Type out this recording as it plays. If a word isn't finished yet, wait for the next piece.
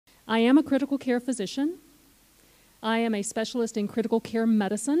I am a critical care physician. I am a specialist in critical care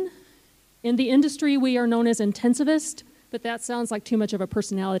medicine. In the industry, we are known as intensivist, but that sounds like too much of a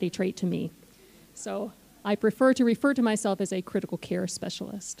personality trait to me. So I prefer to refer to myself as a critical care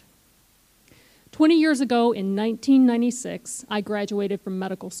specialist. 20 years ago, in 1996, I graduated from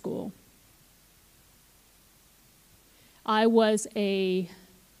medical school. I was a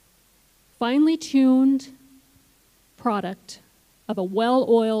finely tuned product of a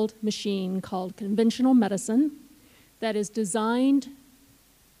well-oiled machine called conventional medicine that is designed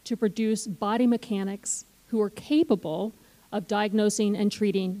to produce body mechanics who are capable of diagnosing and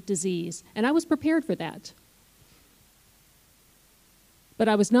treating disease. And I was prepared for that. But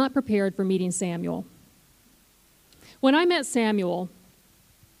I was not prepared for meeting Samuel. When I met Samuel,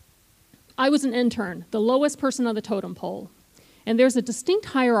 I was an intern, the lowest person on the totem pole. And there's a distinct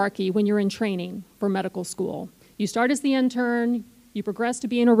hierarchy when you're in training for medical school. You start as the intern, you progress to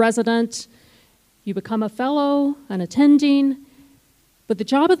being a resident, you become a fellow, an attending, but the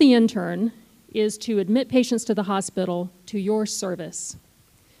job of the intern is to admit patients to the hospital to your service.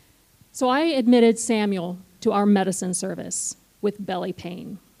 So I admitted Samuel to our medicine service with belly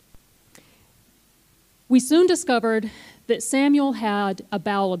pain. We soon discovered that Samuel had a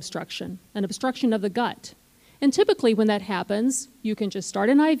bowel obstruction, an obstruction of the gut. And typically when that happens, you can just start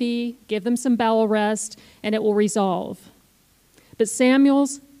an IV, give them some bowel rest, and it will resolve. But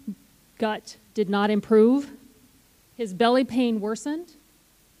Samuel's gut did not improve. His belly pain worsened.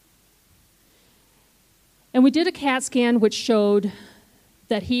 And we did a CAT scan which showed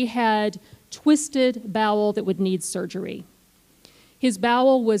that he had twisted bowel that would need surgery. His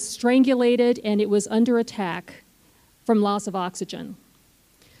bowel was strangulated and it was under attack from loss of oxygen.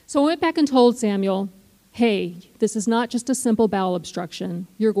 So I went back and told Samuel, hey, this is not just a simple bowel obstruction.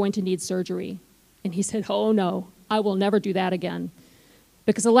 You're going to need surgery. And he said, oh no, I will never do that again.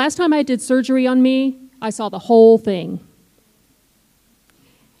 Because the last time I did surgery on me, I saw the whole thing.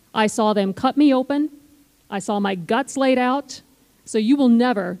 I saw them cut me open. I saw my guts laid out. So you will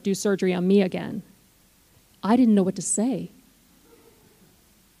never do surgery on me again. I didn't know what to say.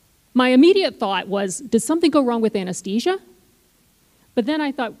 My immediate thought was, did something go wrong with anesthesia? But then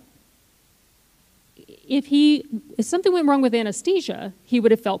I thought, if something went wrong with anesthesia, he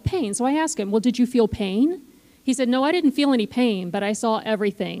would have felt pain. So I asked him, well, did you feel pain? He said, no, I didn't feel any pain, but I saw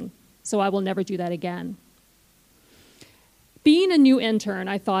everything, so I will never do that again. Being a new intern,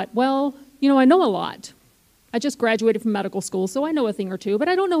 I thought, well, I know a lot. I just graduated from medical school, so I know a thing or two, but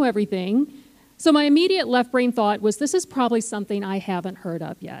I don't know everything. So my immediate left brain thought was, this is probably something I haven't heard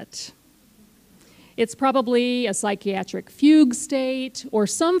of yet. It's probably a psychiatric fugue state or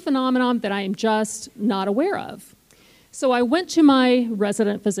some phenomenon that I am just not aware of. So I went to my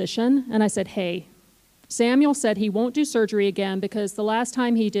resident physician and I said, hey, Samuel said he won't do surgery again because the last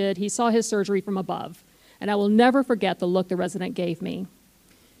time he did, he saw his surgery from above. And I will never forget the look the resident gave me.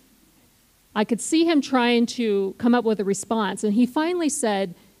 I could see him trying to come up with a response, and he finally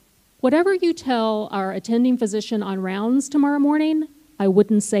said, whatever you tell our attending physician on rounds tomorrow morning, I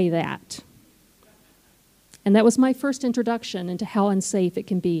wouldn't say that. And that was my first introduction into how unsafe it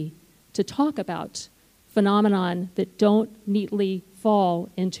can be to talk about phenomenon that don't neatly fall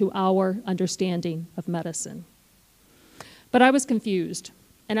into our understanding of medicine. But I was confused,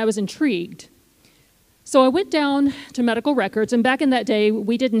 and I was intrigued. So I went down to medical records, and back in that day,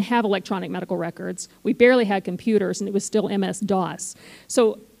 we didn't have electronic medical records. We barely had computers, and it was still MS-DOS.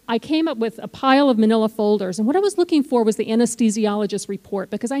 So I came up with a pile of manila folders, and what I was looking for was the anesthesiologist report,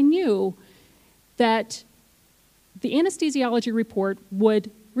 because I knew that the anesthesiology report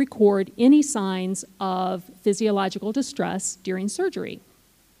would record any signs of physiological distress during surgery.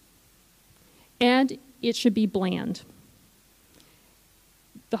 And it should be bland.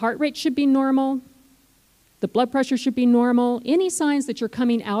 The heart rate should be normal. The blood pressure should be normal. Any signs that you're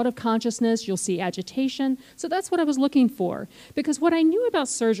coming out of consciousness, you'll see agitation. So that's what I was looking for. Because what I knew about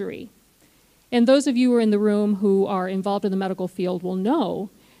surgery, and those of you who are in the room who are involved in the medical field will know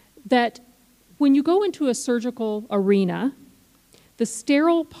that when you go into a surgical arena, the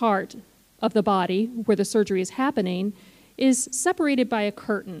sterile part of the body where the surgery is happening is separated by a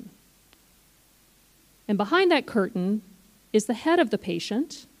curtain. And behind that curtain is the head of the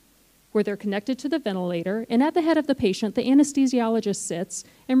patient, where they're connected to the ventilator, and at the head of the patient, the anesthesiologist sits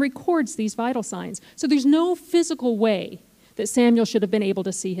and records these vital signs. So there's no physical way that Samuel should have been able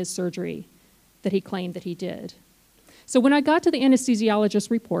to see his surgery that he claimed that he did. So when I got to the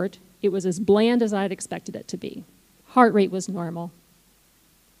anesthesiologist's report, it was as bland as I'd expected it to be. Heart rate was normal.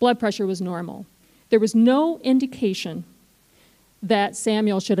 Blood pressure was normal. There was no indication that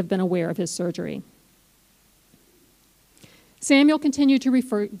Samuel should have been aware of his surgery. Samuel continued to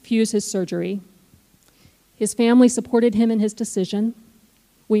refuse his surgery. His family supported him in his decision.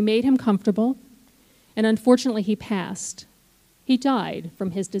 We made him comfortable, and unfortunately he passed. He died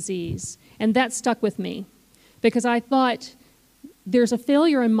from his disease, and that stuck with me because I thought there's a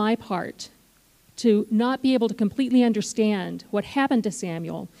failure on my part to not be able to completely understand what happened to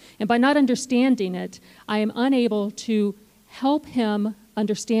Samuel, and by not understanding it, I am unable to help him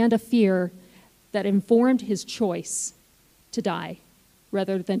understand a fear that informed his choice to die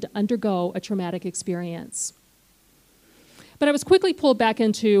rather than to undergo a traumatic experience. But I was quickly pulled back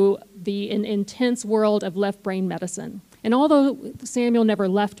into the intense world of left brain medicine. And although Samuel never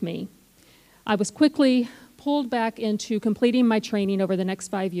left me, I was quickly pulled back into completing my training over the next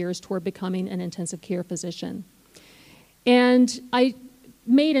 5 years toward becoming an intensive care physician. And I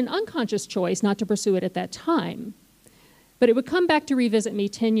made an unconscious choice not to pursue it at that time, but it would come back to revisit me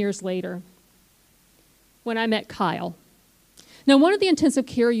 10 years later when I met Kyle. Now, one of the intensive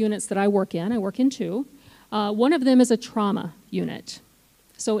care units that I work in two, one of them is a trauma unit.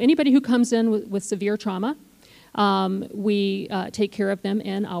 So anybody who comes in with severe trauma, we take care of them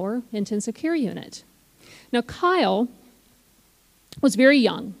in our intensive care unit. Now, Kyle was very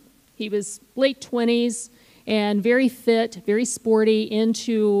young. He was late 20s and very fit, very sporty,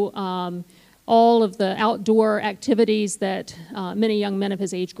 into all of the outdoor activities that many young men of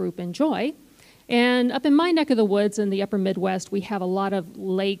his age group enjoy. And up in my neck of the woods in the upper Midwest, we have a lot of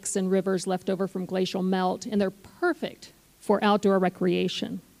lakes and rivers left over from glacial melt, and they're perfect for outdoor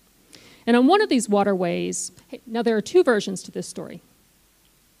recreation. And on one of these waterways, now there are two versions to this story,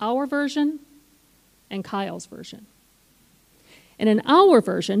 our version and Kyle's version. And in our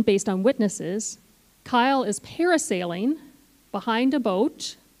version, based on witnesses, Kyle is parasailing behind a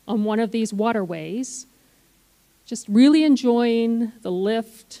boat on one of these waterways, just really enjoying the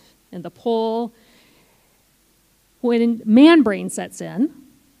lift and the pull, when man brain sets in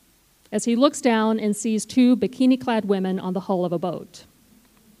as he looks down and sees two bikini-clad women on the hull of a boat.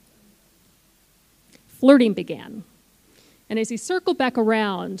 Flirting began. And as he circled back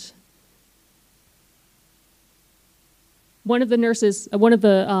around, one of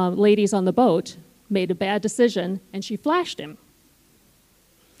the ladies on the boat made a bad decision, and she flashed him.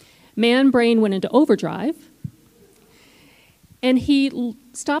 Man brain went into overdrive, and he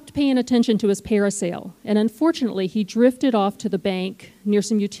stopped paying attention to his parasail, and unfortunately, he drifted off to the bank near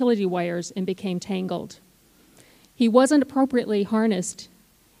some utility wires and became tangled. He wasn't appropriately harnessed,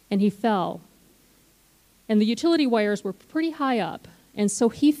 and he fell. And the utility wires were pretty high up, and so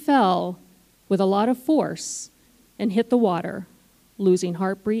he fell with a lot of force and hit the water, losing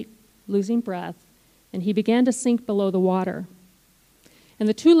heartbeat, losing breath, and he began to sink below the water. And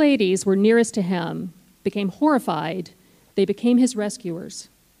the two ladies were nearest to him became horrified. They became his rescuers.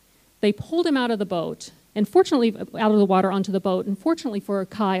 They pulled him out of the boat, and fortunately, out of the water onto the boat, and fortunately for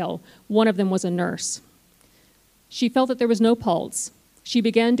Kyle, one of them was a nurse. She felt that there was no pulse. She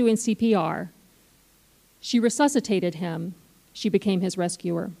began doing CPR. She resuscitated him. She became his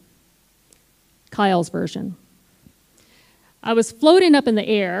rescuer. Kyle's version. I was floating up in the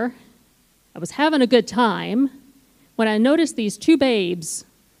air. I was having a good time when I noticed these two babes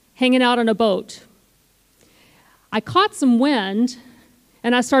hanging out on a boat. I caught some wind,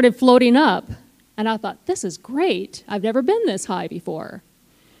 and I started floating up, and I thought, this is great. I've never been this high before.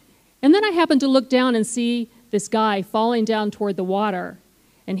 And then I happened to look down and see this guy falling down toward the water,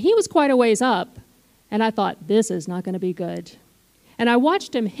 and he was quite a ways up, and I thought, this is not going to be good. And I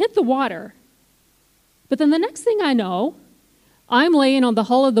watched him hit the water, but then the next thing I know, I'm laying on the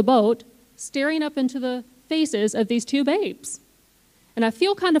hull of the boat, staring up into the faces of these two babes, and I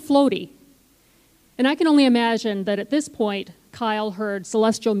feel kind of floaty. And I can only imagine that at this point, Kyle heard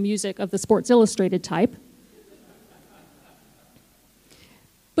celestial music of the Sports Illustrated type.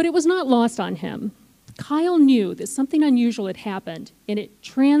 But it was not lost on him. Kyle knew that something unusual had happened, and it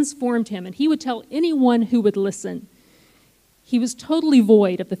transformed him, and he would tell anyone who would listen. He was totally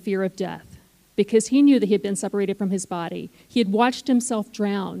void of the fear of death because he knew that he had been separated from his body. He had watched himself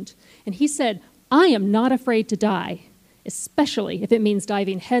drowned, and he said, I am not afraid to die, especially if it means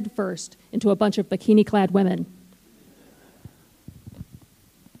diving headfirst into a bunch of bikini-clad women.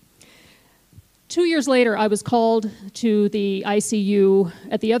 2 years later, I was called to the ICU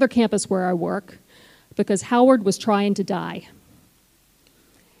at the other campus where I work because Howard was trying to die.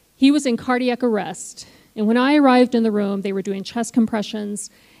 He was in cardiac arrest, and when I arrived in the room, they were doing chest compressions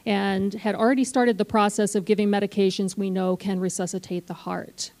and had already started the process of giving medications we know can resuscitate the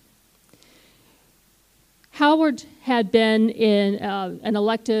heart. Howard had been an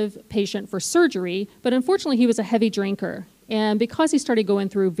elective patient for surgery, but unfortunately he was a heavy drinker, And because he started going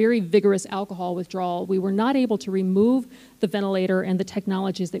through very vigorous alcohol withdrawal, we were not able to remove the ventilator and the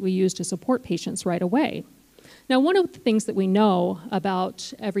technologies that we use to support patients right away. Now, one of the things that we know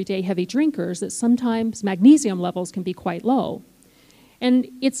about everyday heavy drinkers is that sometimes magnesium levels can be quite low. And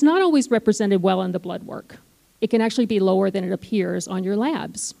it's not always represented well in the blood work. It can actually be lower than it appears on your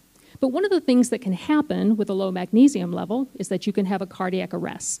labs. But one of the things that can happen with a low magnesium level is that you can have a cardiac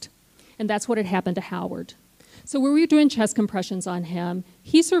arrest. And that's what had happened to Howard. So we were doing chest compressions on him.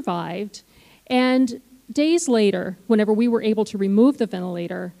 He survived. And days later, whenever we were able to remove the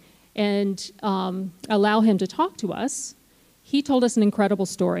ventilator and allow him to talk to us, he told us an incredible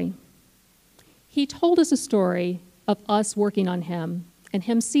story. He told us a story of us working on him and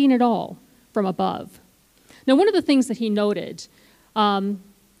him seeing it all from above. Now, one of the things that he noted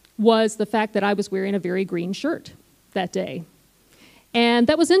was the fact that I was wearing a very green shirt that day. And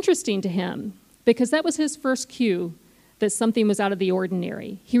that was interesting to him because that was his first cue that something was out of the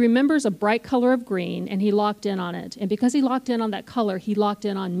ordinary. He remembers a bright color of green, and he locked in on it. And because he locked in on that color, he locked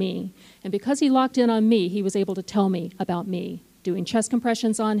in on me. And because he locked in on me, he was able to tell me about me, doing chest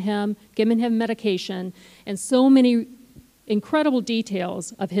compressions on him, giving him medication, and so many incredible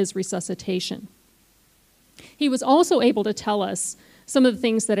details of his resuscitation. He was also able to tell us some of the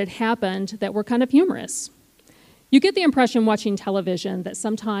things that had happened that were kind of humorous. You get the impression watching television that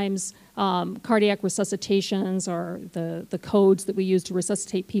sometimes cardiac resuscitations or the codes that we use to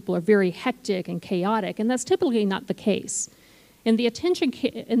resuscitate people are very hectic and chaotic, and that's typically not the case. In the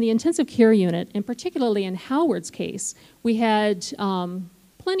intensive care unit, and particularly in Howard's case, we had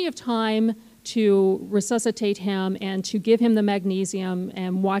plenty of time to resuscitate him and to give him the magnesium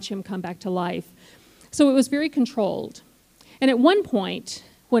and watch him come back to life. So it was very controlled. And at one point,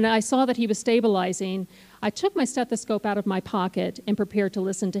 when I saw that he was stabilizing, I took my stethoscope out of my pocket and prepared to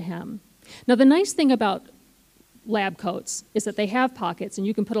listen to him. Now, the nice thing about lab coats is that they have pockets, and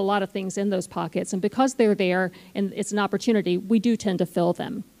you can put a lot of things in those pockets. And because they're there and it's an opportunity, we do tend to fill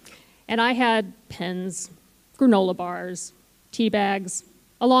them. And I had pens, granola bars, tea bags,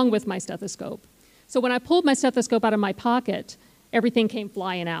 along with my stethoscope. So when I pulled my stethoscope out of my pocket, everything came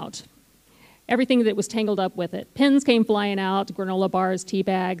flying out. Everything that was tangled up with it. Pens came flying out, granola bars, tea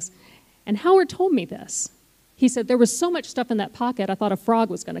bags. And Howard told me this. He said, there was so much stuff in that pocket, I thought a frog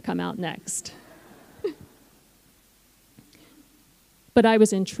was going to come out next. But I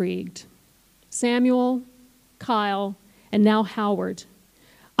was intrigued. Samuel, Kyle, and now Howard.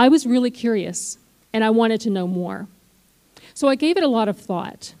 I was really curious, and I wanted to know more. So I gave it a lot of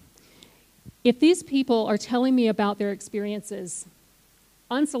thought. If these people are telling me about their experiences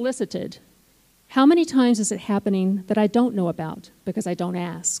unsolicited, how many times is it happening that I don't know about because I don't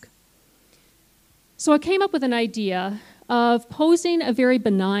ask? So I came up with an idea of posing a very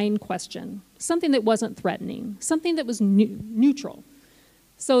benign question, something that wasn't threatening, something that was neutral,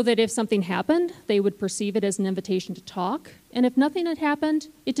 so that if something happened, they would perceive it as an invitation to talk, and if nothing had happened,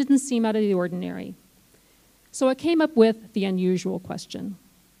 it didn't seem out of the ordinary. So I came up with the unusual question.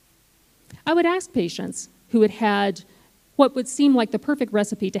 I would ask patients who had had what would seem like the perfect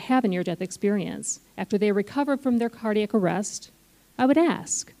recipe to have a near-death experience. After they recovered from their cardiac arrest, I would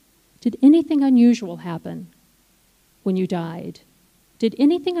ask, did anything unusual happen when you died? Did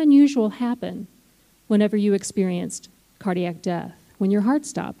anything unusual happen whenever you experienced cardiac death, when your heart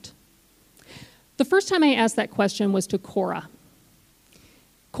stopped? The first time I asked that question was to Cora.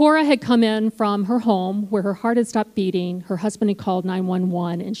 Cora had come in from her home where her heart had stopped beating, her husband had called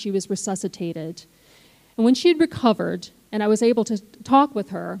 911, and she was resuscitated. And when she had recovered, and I was able to talk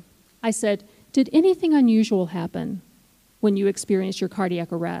with her, I said, did anything unusual happen when you experienced your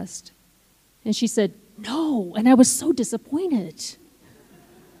cardiac arrest? And she said, no, and I was so disappointed.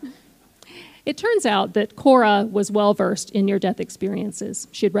 It turns out that Cora was well-versed in near-death experiences.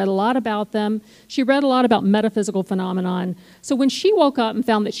 She had read a lot about them. She read a lot about metaphysical phenomenon. So when she woke up and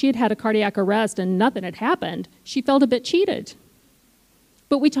found that she had had a cardiac arrest and nothing had happened, she felt a bit cheated.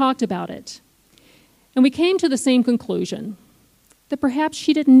 But we talked about it. And we came to the same conclusion, that perhaps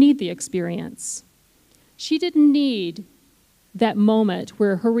she didn't need the experience. She didn't need that moment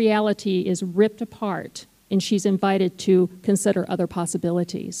where her reality is ripped apart and she's invited to consider other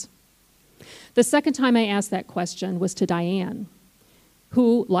possibilities. The second time I asked that question was to Diane,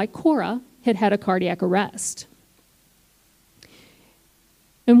 who, like Cora, had had a cardiac arrest.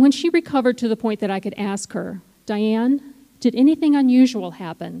 And when she recovered to the point that I could ask her, Diane, did anything unusual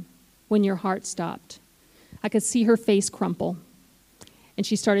happen when your heart stopped? I could see her face crumple, and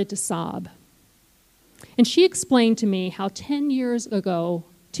she started to sob. And she explained to me how 10 years ago,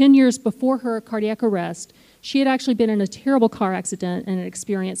 10 years before her cardiac arrest, she had actually been in a terrible car accident and had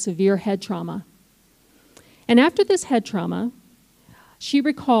experienced severe head trauma. And after this head trauma, she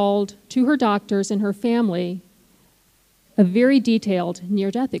recalled to her doctors and her family a very detailed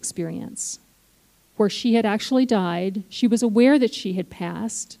near-death experience where she had actually died. She was aware that she had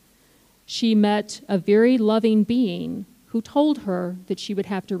passed. She met a very loving being who told her that she would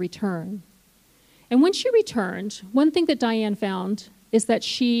have to return. And when she returned, one thing that Diane found is that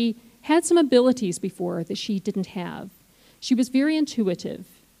she had some abilities before that she didn't have. She was very intuitive,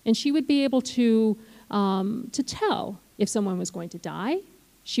 and she would be able to tell if someone was going to die.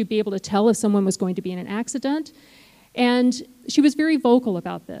 She'd be able to tell if someone was going to be in an accident. And she was very vocal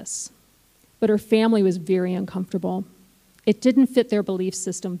about this. But her family was very uncomfortable. It didn't fit their belief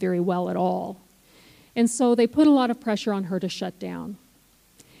system very well at all. And so they put a lot of pressure on her to shut down.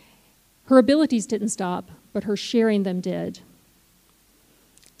 Her abilities didn't stop, but her sharing them did.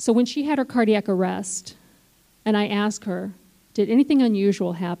 So when she had her cardiac arrest, and I asked her, did anything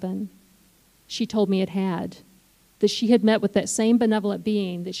unusual happen? She told me it had. That she had met with that same benevolent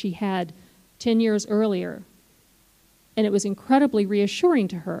being that she had 10 years earlier. And it was incredibly reassuring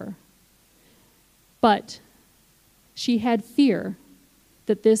to her. But she had fear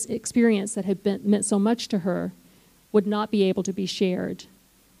that this experience that had meant so much to her would not be able to be shared,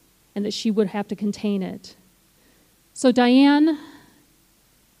 and that she would have to contain it. So Diane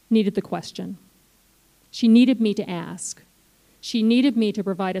needed the question. She needed me to ask. She needed me to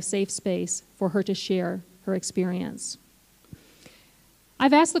provide a safe space for her to share her experience.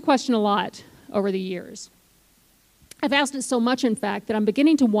 I've asked the question a lot over the years. I've asked it so much, in fact, that I'm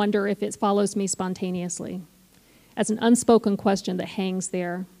beginning to wonder if it follows me spontaneously, as an unspoken question that hangs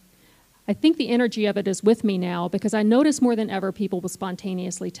there. I think the energy of it is with me now because I notice more than ever people will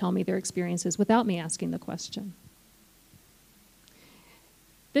spontaneously tell me their experiences without me asking the question.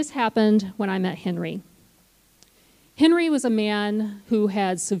 This happened when I met Henry. Henry was a man who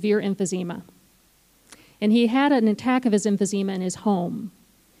had severe emphysema, and he had an attack of his emphysema in his home.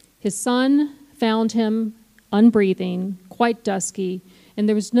 His son found him unbreathing, quite dusky, and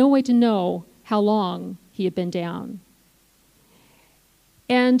there was no way to know how long he had been down.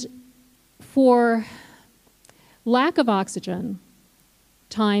 And for lack of oxygen,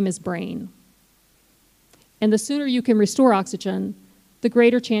 time is brain. And the sooner you can restore oxygen, the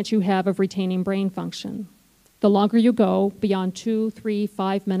greater chance you have of retaining brain function. The longer you go, beyond 2, 3,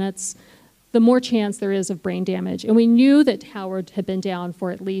 5 minutes, the more chance there is of brain damage. And we knew that Howard had been down for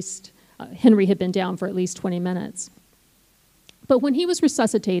at least Henry had been down for at least 20 minutes. But when he was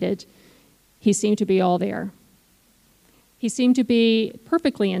resuscitated, he seemed to be all there. He seemed to be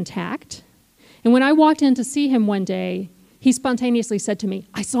perfectly intact. And when I walked in to see him one day, he spontaneously said to me,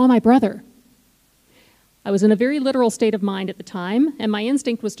 "I saw my brother." I was in a very literal state of mind at the time, and my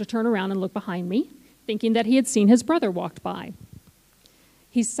instinct was to turn around and look behind me, thinking that he had seen his brother walked by.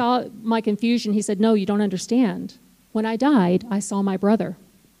 He saw my confusion. He said, "No, you don't understand. When I died, I saw my brother."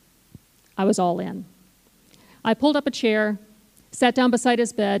 I was all in. I pulled up a chair, sat down beside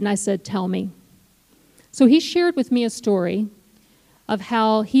his bed, and I said, "Tell me." So he shared with me a story of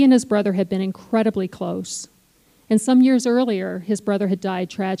how he and his brother had been incredibly close. And some years earlier, his brother had died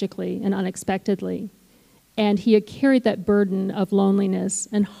tragically and unexpectedly. And he had carried that burden of loneliness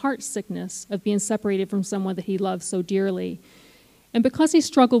and heart sickness of being separated from someone that he loved so dearly. And because he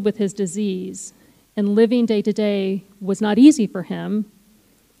struggled with his disease and living day to day was not easy for him,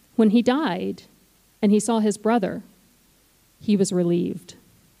 when he died and he saw his brother, he was relieved.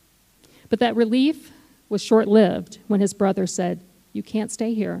 But that relief was short-lived when his brother said, "You can't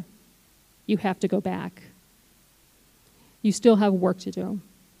stay here. You have to go back. You still have work to do."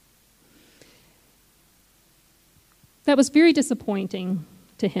 That was very disappointing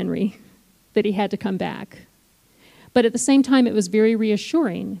to Henry that he had to come back. But at the same time, it was very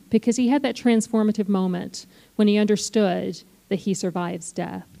reassuring because he had that transformative moment when he understood that he survives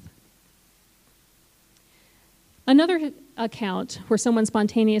death. Another account where someone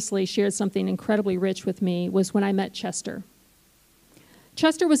spontaneously shared something incredibly rich with me was when I met Chester.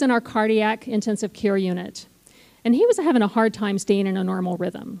 Chester was in our cardiac intensive care unit, and he was having a hard time staying in a normal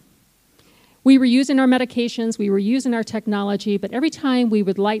rhythm. We were using our medications, we were using our technology, but every time we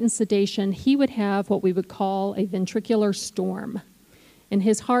would lighten sedation, he would have what we would call a ventricular storm. And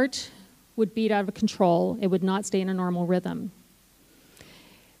his heart would beat out of control. It would not stay in a normal rhythm.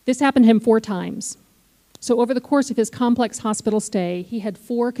 This happened to him 4 times. So over the course of his complex hospital stay, he had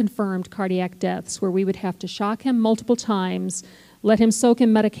 4 confirmed cardiac deaths where we would have to shock him multiple times, let him soak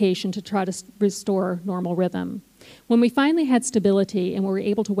in medication to try to restore normal rhythm. When we finally had stability and we were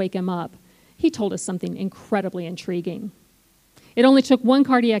able to wake him up, he told us something incredibly intriguing. It only took 1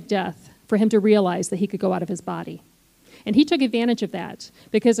 cardiac death for him to realize that he could go out of his body. And he took advantage of that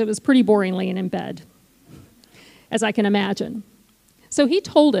because it was pretty boring laying in bed. as I can imagine. So he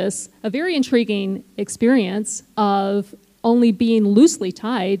told us a very intriguing experience of only being loosely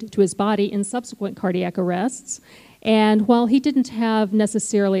tied to his body in subsequent cardiac arrests. And while he didn't have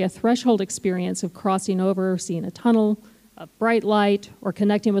necessarily a threshold experience of crossing over, seeing a tunnel, a bright light, or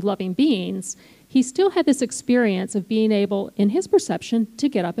connecting with loving beings, he still had this experience of being able, in his perception, to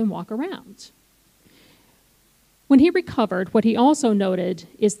get up and walk around. When he recovered, what he also noted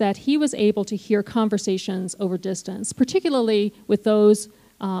is that he was able to hear conversations over distance, particularly with those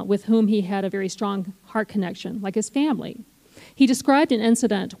with whom he had a very strong heart connection, like his family. He described an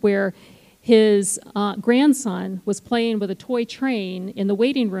incident where his grandson was playing with a toy train in the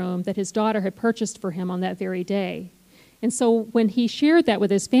waiting room that his daughter had purchased for him on that very day. And so when he shared that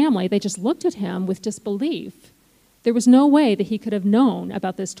with his family, they just looked at him with disbelief. There was no way that he could have known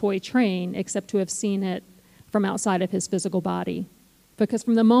about this toy train except to have seen it from outside of his physical body. Because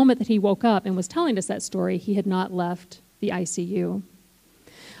from the moment that he woke up and was telling us that story, he had not left the ICU.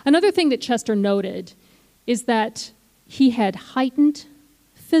 Another thing that Chester noted is that he had heightened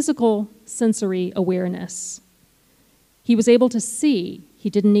physical sensory awareness. He was able to see. He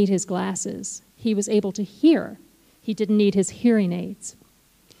didn't need his glasses. He was able to hear. He didn't need his hearing aids.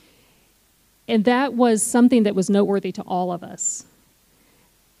 And that was something that was noteworthy to all of us.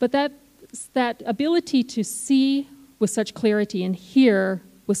 But that ability to see with such clarity and hear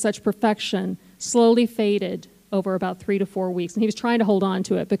with such perfection slowly faded over about 3 to 4 weeks. And he was trying to hold on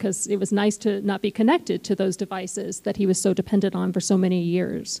to it because it was nice to not be connected to those devices that he was so dependent on for so many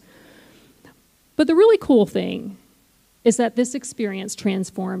years. But the really cool thing is that this experience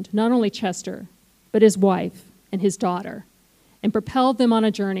transformed not only Chester, but his wife and his daughter, and propelled them on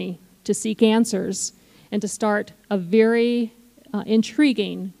a journey to seek answers and to start a very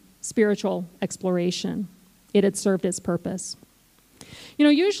intriguing spiritual exploration. It had served its purpose. You know,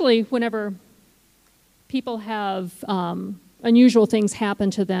 usually whenever people have unusual things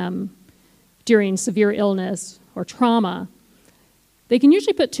happen to them during severe illness or trauma, they can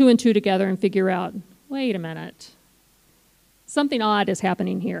usually put 2 and 2 together and figure out, wait a minute, something odd is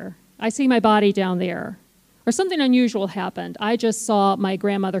happening here. I see my body down there. Or something unusual happened. I just saw my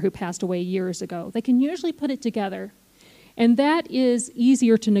grandmother who passed away years ago. They can usually put it together. And that is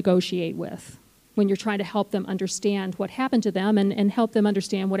easier to negotiate with when you're trying to help them understand what happened to them and help them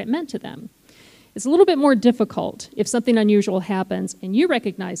understand what it meant to them. It's a little bit more difficult if something unusual happens and you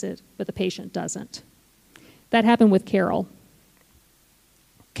recognize it, but the patient doesn't. That happened with Carol.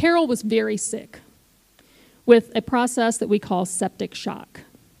 Carol was very sick with a process that we call septic shock.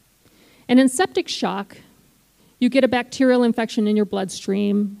 And in septic shock, you get a bacterial infection in your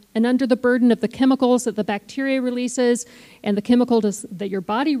bloodstream, and under the burden of the chemicals that the bacteria releases and the chemicals that your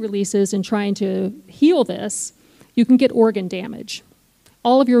body releases in trying to heal this, you can get organ damage.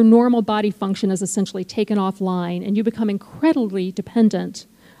 All of your normal body function is essentially taken offline, and you become incredibly dependent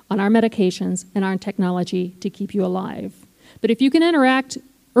on our medications and our technology to keep you alive. But if you can intervene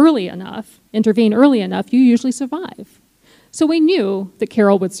early enough, you usually survive. So we knew that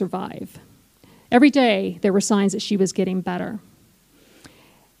Carol would survive. Every day, there were signs that she was getting better.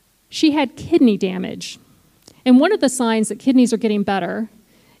 She had kidney damage. And one of the signs that kidneys are getting better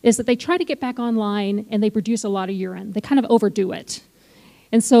is that they try to get back online and they produce a lot of urine. They kind of overdo it.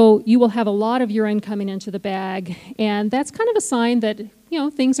 And so you will have a lot of urine coming into the bag, and that's kind of a sign that,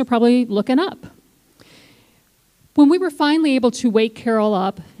 things are probably looking up. When we were finally able to wake Carol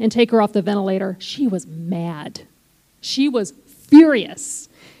up and take her off the ventilator, she was mad. She was furious.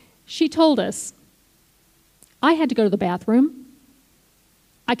 She told us, I had to go to the bathroom.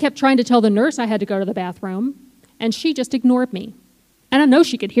 I kept trying to tell the nurse I had to go to the bathroom, and she just ignored me. And I know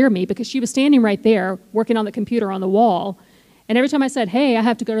she could hear me because she was standing right there working on the computer on the wall, and every time I said, hey, I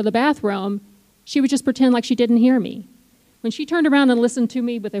have to go to the bathroom, she would just pretend like she didn't hear me. When she turned around and listened to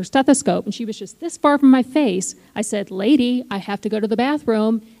me with her stethoscope, and she was just this far from my face, I said, lady, I have to go to the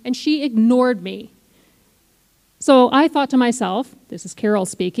bathroom, and she ignored me. So I thought to myself, this is Carol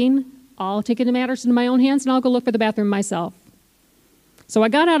speaking, I'll take the matters into my own hands and I'll go look for the bathroom myself. So I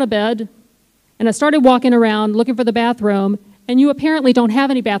got out of bed and I started walking around looking for the bathroom, and you apparently don't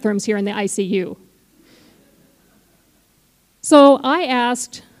have any bathrooms here in the ICU. So I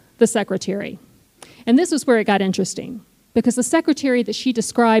asked the secretary, and this is where it got interesting, because the secretary that she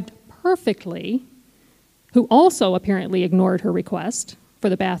described perfectly, who also apparently ignored her request for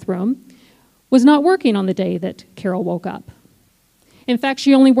the bathroom, was not working on the day that Carol woke up. In fact,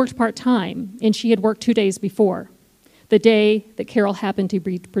 she only worked part-time, and she had worked 2 days before, the day that Carol happened to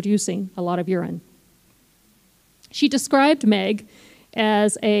be producing a lot of urine. She described Meg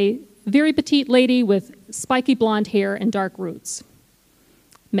as a very petite lady with spiky blonde hair and dark roots.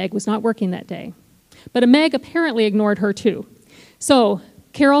 Meg was not working that day. But Meg apparently ignored her too. So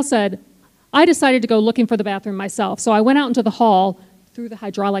Carol said, I decided to go looking for the bathroom myself. So I went out into the hall, through the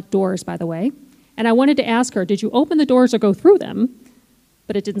hydraulic doors, by the way, and I wanted to ask her, did you open the doors or go through them?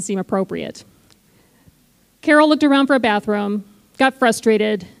 But it didn't seem appropriate. Carol looked around for a bathroom, got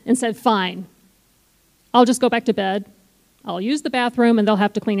frustrated, and said, fine, I'll just go back to bed. I'll use the bathroom, and they'll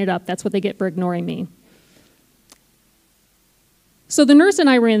have to clean it up. That's what they get for ignoring me. So the nurse and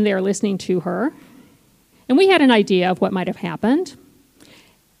I were in there listening to her, and we had an idea of what might have happened.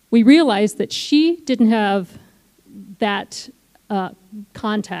 We realized that she didn't have that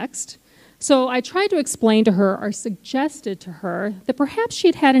context. So I tried to explain to her, or suggested to her, that perhaps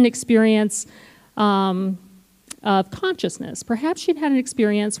she'd had an experience of consciousness. Perhaps she'd had an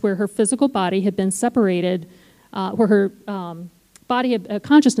experience where her physical body had been separated, where her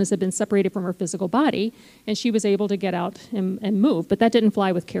consciousness had been separated from her physical body, and she was able to get out and move. But that didn't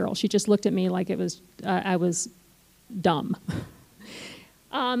fly with Carol. She just looked at me like I was dumb.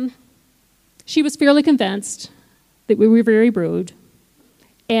 She was fairly convinced that we were very rude,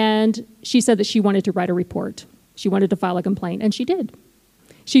 and she said that she wanted to write a report. She wanted to file a complaint, and she did.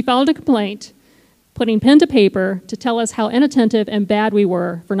 She filed a complaint, putting pen to paper to tell us how inattentive and bad we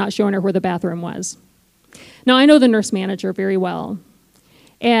were for not showing her where the bathroom was. Now, I know the nurse manager very well,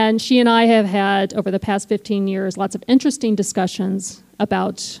 and she and I have had, over the past 15 years, lots of interesting discussions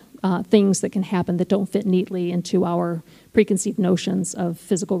about things that can happen that don't fit neatly into our preconceived notions of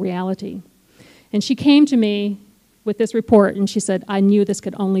physical reality. And she came to me with this report, and she said, I knew this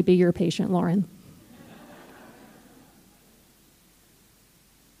could only be your patient, Laurin.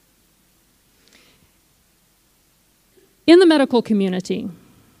 In the medical community,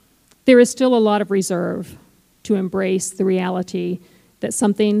 there is still a lot of reserve to embrace the reality that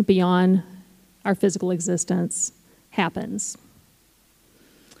something beyond our physical existence happens.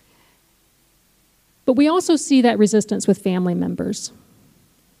 But we also see that resistance with family members.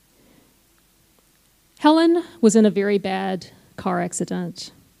 Helen was in a very bad car accident.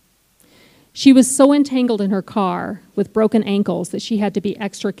 She was so entangled in her car with broken ankles that she had to be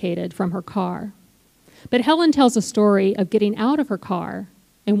extricated from her car. But Helen tells a story of getting out of her car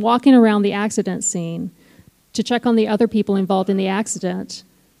and walking around the accident scene to check on the other people involved in the accident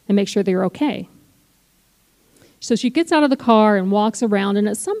and make sure they're okay. So she gets out of the car and walks around, and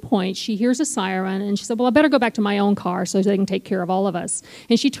at some point she hears a siren, and she said, well, I better go back to my own car so they can take care of all of us.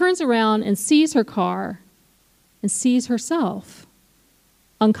 And she turns around and sees her car and sees herself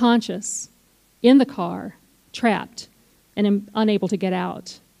unconscious in the car, trapped, and unable to get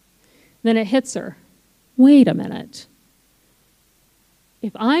out. Then it hits her. Wait a minute.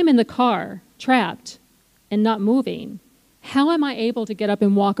 If I'm in the car, trapped, and not moving, how am I able to get up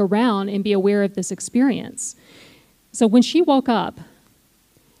and walk around and be aware of this experience? So when she woke up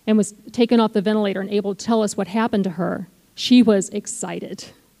and was taken off the ventilator and able to tell us what happened to her, she was excited.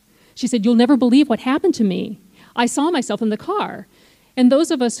 She said, you'll never believe what happened to me. I saw myself in the car. And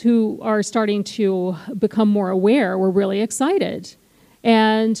those of us who are starting to become more aware were really excited.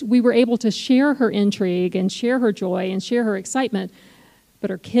 And we were able to share her intrigue and share her joy and share her excitement, but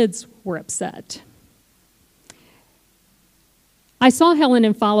her kids were upset. I saw Helen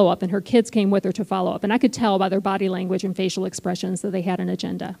in follow-up, and her kids came with her to follow-up, and I could tell by their body language and facial expressions that they had an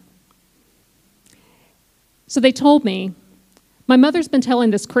agenda. So they told me, my mother's been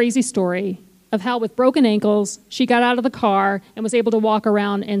telling this crazy story of how with broken ankles, she got out of the car and was able to walk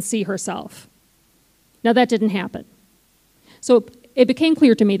around and see herself. Now that didn't happen. So it became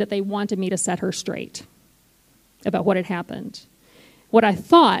clear to me that they wanted me to set her straight about what had happened. What I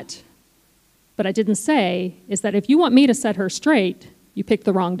thought, but I didn't say, is that if you want me to set her straight, you picked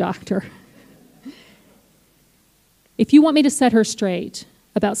the wrong doctor. If you want me to set her straight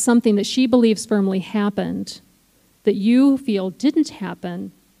about something that she believes firmly happened, that you feel didn't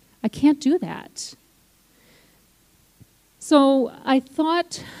happen, I can't do that. So I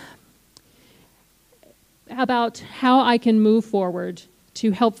thought about how I can move forward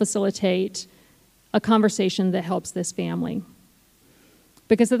to help facilitate a conversation that helps this family.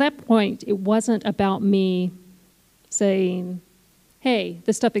 Because at that point, it wasn't about me saying, hey,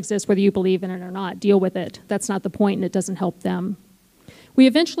 this stuff exists whether you believe in it or not, deal with it. That's not the point, and it doesn't help them. We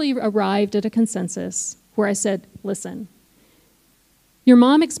eventually arrived at a consensus where I said, listen, your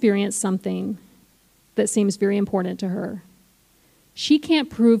mom experienced something that seems very important to her. She can't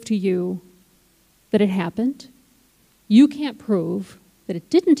prove to you that it happened. You can't prove that it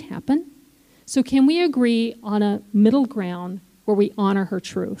didn't happen. So can we agree on a middle ground where we honor her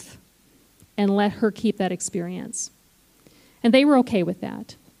truth and let her keep that experience? And they were okay with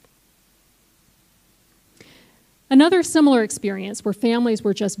that. Another similar experience where families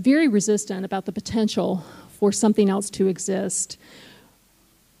were just very resistant about the potential for something else to exist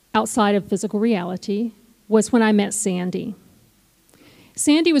outside of physical reality was when I met Sandy.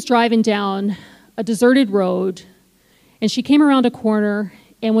 Sandy was driving down a deserted road, and she came around a corner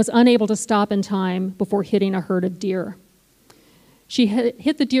and was unable to stop in time before hitting a herd of deer. She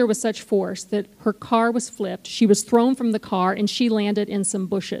hit the deer with such force that her car was flipped, she was thrown from the car, and she landed in some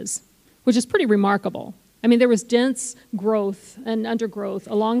bushes, which is pretty remarkable. I mean, there was dense growth and undergrowth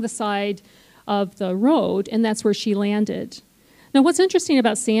along the side of the road, and that's where she landed. Now, what's interesting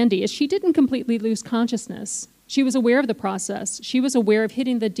about Sandy is she didn't completely lose consciousness. She was aware of the process. She was aware of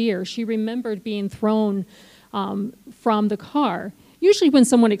hitting the deer. She remembered being thrown from the car. Usually when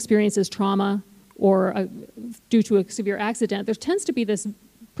someone experiences trauma or due to a severe accident, there tends to be this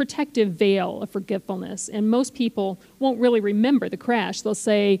protective veil of forgetfulness, and most people won't really remember the crash. They'll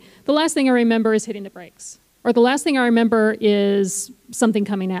say, the last thing I remember is hitting the brakes, or the last thing I remember is something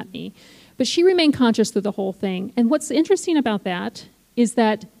coming at me. But she remained conscious through the whole thing, and what's interesting about that is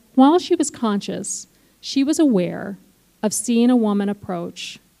that while she was conscious, she was aware of seeing a woman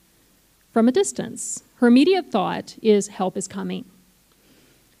approach from a distance. Her immediate thought is, help is coming.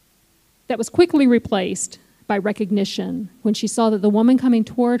 That was quickly replaced by recognition when she saw that the woman coming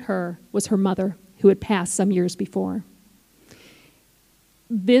toward her was her mother, who had passed some years before.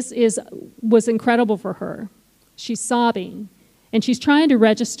 This was incredible for her. She's sobbing, and she's trying to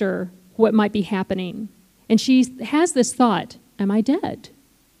register what might be happening. And she has this thought, am I dead?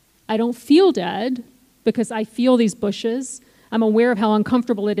 I don't feel dead because I feel these bushes. I'm aware of how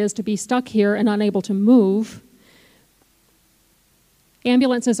uncomfortable it is to be stuck here and unable to move.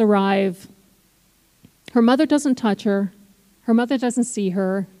 Ambulances arrive. Her mother doesn't touch her. Her mother doesn't see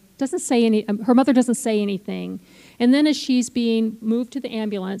her. Her mother doesn't say anything. And then as she's being moved to the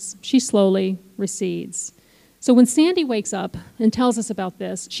ambulance, she slowly recedes. So when Sandy wakes up and tells us about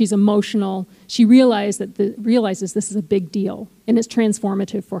this, she's emotional. She realizes this is a big deal, and it's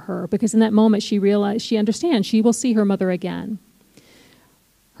transformative for her, because in that moment she understands she will see her mother again.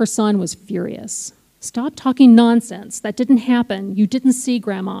 Her son was furious. Stop talking nonsense. That didn't happen. You didn't see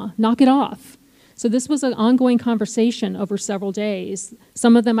Grandma. Knock it off. So this was an ongoing conversation over several days.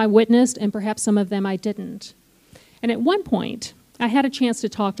 Some of them I witnessed, and perhaps some of them I didn't. And at one point, I had a chance to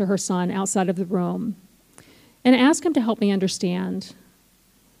talk to her son outside of the room and ask him to help me understand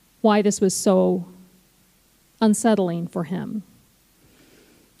why this was so unsettling for him.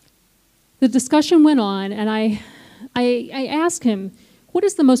 The discussion went on, and I asked him, what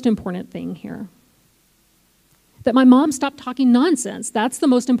is the most important thing here? That my mom stopped talking nonsense. That's the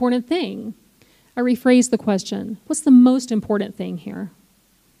most important thing. I rephrased the question, what's the most important thing here?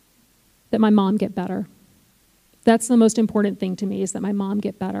 That my mom get better. That's the most important thing to me, is that my mom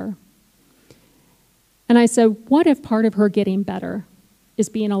get better. And I said, what if part of her getting better is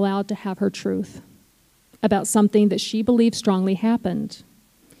being allowed to have her truth about something that she believes strongly happened,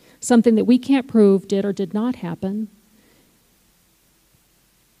 something that we can't prove did or did not happen?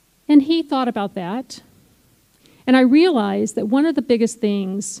 And he thought about that, and I realized that one of the biggest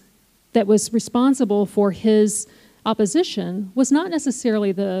things that was responsible for his opposition was not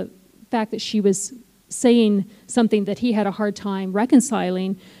necessarily the fact that she was saying something that he had a hard time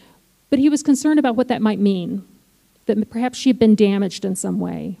reconciling, but he was concerned about what that might mean, that perhaps she had been damaged in some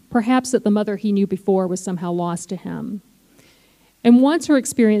way, perhaps that the mother he knew before was somehow lost to him. And once her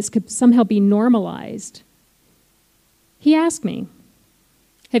experience could somehow be normalized, he asked me,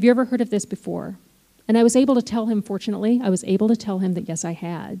 have you ever heard of this before? And I was able to tell him, fortunately, I was able to tell him that yes, I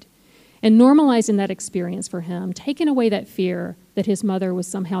had. And normalizing that experience for him, taking away that fear that his mother was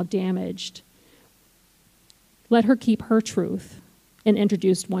somehow damaged, let her keep her truth, and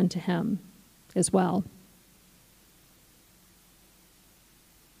introduced one to him as well.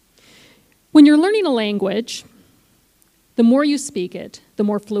 When you're learning a language, the more you speak it, the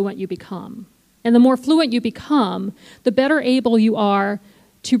more fluent you become. And the more fluent you become, the better able you are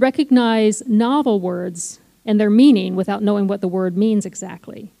to recognize novel words and their meaning without knowing what the word means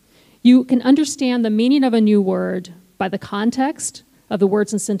exactly. You can understand the meaning of a new word by the context of the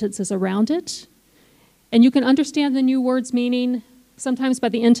words and sentences around it, and you can understand the new word's meaning sometimes by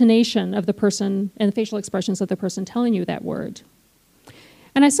the intonation of the person and the facial expressions of the person telling you that word.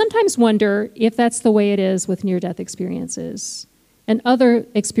 And I sometimes wonder if that's the way it is with near-death experiences and other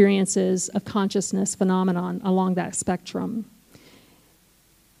experiences of consciousness phenomenon along that spectrum.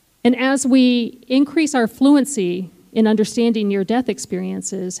 And as we increase our fluency in understanding near-death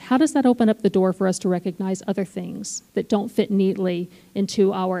experiences, how does that open up the door for us to recognize other things that don't fit neatly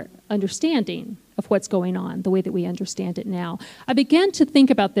into our understanding of what's going on, the way that we understand it now? I began to think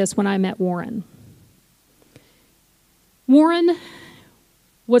about this when I met Laurin. Laurin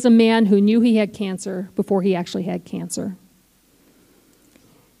was a man who knew he had cancer before he actually had cancer.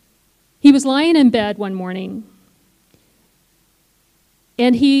 He was lying in bed one morning,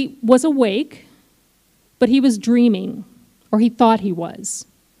 and he was awake, but he was dreaming, or he thought he was.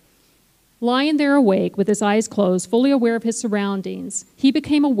 Lying there awake with his eyes closed, fully aware of his surroundings, he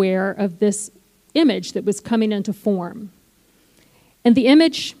became aware of this image that was coming into form. And the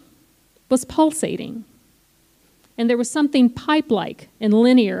image was pulsating. And there was something pipe-like and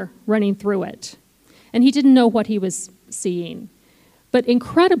linear running through it. And he didn't know what he was seeing. But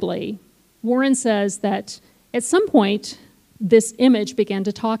incredibly, Laurin says that at some point, this image began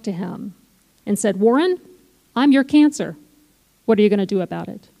to talk to him and said, "Laurin, I'm your cancer. What are you going to do about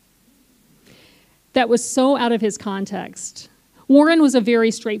it?" That was so out of his context. Laurin was a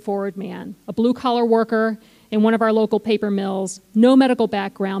very straightforward man, a blue-collar worker in one of our local paper mills, no medical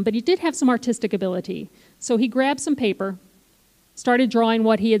background, but he did have some artistic ability. So he grabbed some paper, started drawing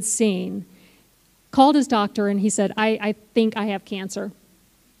what he had seen, called his doctor, and he said, I think I have cancer.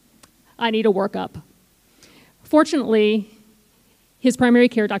 I need a workup. Fortunately, his primary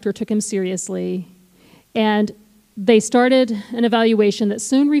care doctor took him seriously, and they started an evaluation that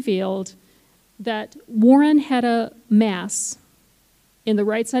soon revealed that Laurin had a mass in the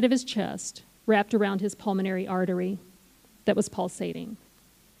right side of his chest wrapped around his pulmonary artery that was pulsating.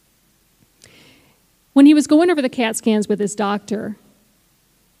 When he was going over the CAT scans with his doctor,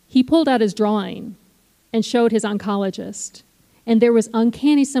 he pulled out his drawing and showed his oncologist, and there was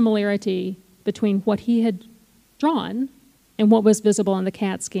uncanny similarity between what he had drawn and what was visible on the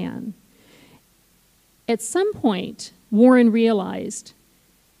CAT scan. At some point, Laurin realized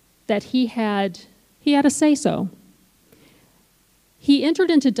that he had a say-so. He entered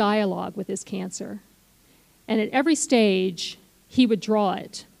into dialogue with his cancer, and at every stage, he would draw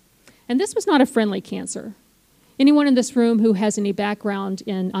it. And this was not a friendly cancer. Anyone in this room who has any background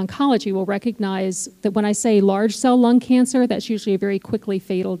in oncology will recognize that when I say large cell lung cancer, that's usually a very quickly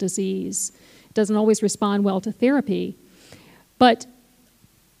fatal disease. It doesn't always respond well to therapy. But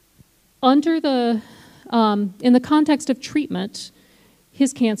under in the context of treatment,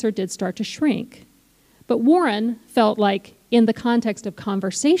 his cancer did start to shrink. But Laurin felt like in the context of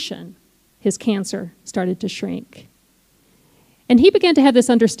conversation, his cancer started to shrink. And he began to have this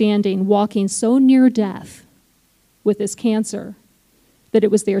understanding, walking so near death with his cancer, that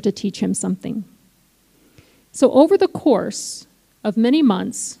it was there to teach him something. So over the course of many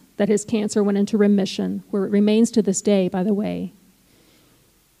months that his cancer went into remission, where it remains to this day, by the way,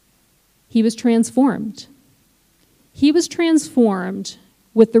 he was transformed. He was transformed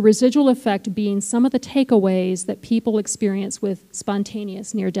with the residual effect being some of the takeaways that people experience with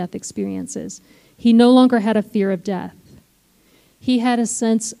spontaneous near-death experiences. He no longer had a fear of death. He had a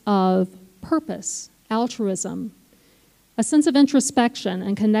sense of purpose, altruism, a sense of introspection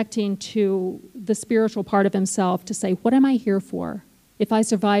and connecting to the spiritual part of himself to say, what am I here for? If I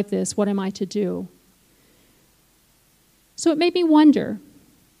survive this, what am I to do? So it made me wonder,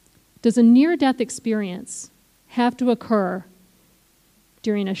 does a near-death experience have to occur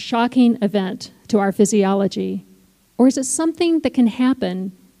during a shocking event to our physiology? Or is it something that can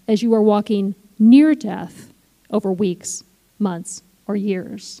happen as you are walking near death over weeks, months, or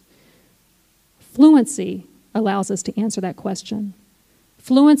years? Fluency allows us to answer that question.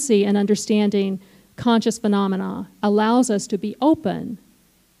 Fluency in understanding conscious phenomena allows us to be open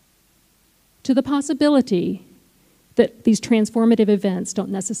to the possibility that these transformative events don't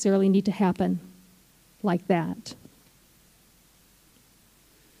necessarily need to happen like that.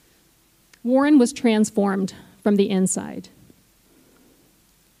 Laurin was transformed from the inside.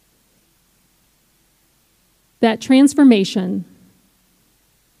 That transformation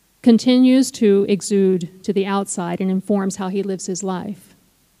continues to exude to the outside and informs how he lives his life.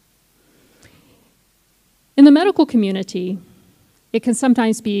 In the medical community, it can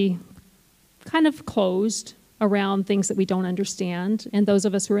sometimes be kind of closed around things that we don't understand, and those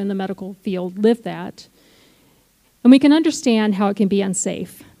of us who are in the medical field live that. And we can understand how it can be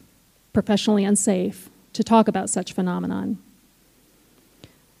unsafe, professionally unsafe, to talk about such phenomenon.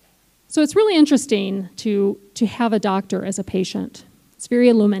 So it's really interesting to have a doctor as a patient. It's very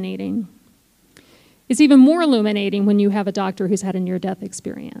illuminating. It's even more illuminating when you have a doctor who's had a near-death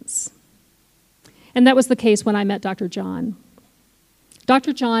experience. And that was the case when I met Dr. John.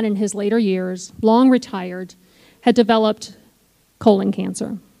 Dr. John, in his later years, long retired, had developed colon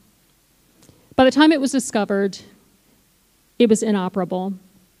cancer. By the time it was discovered, it was inoperable,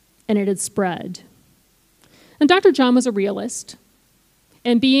 and it had spread. And Dr. John was a realist,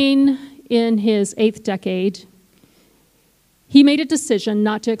 and being in his 8th decade, he made a decision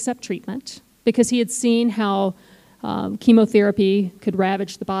not to accept treatment because he had seen how Chemotherapy could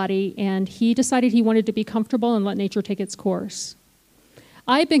ravage the body, and he decided he wanted to be comfortable and let nature take its course.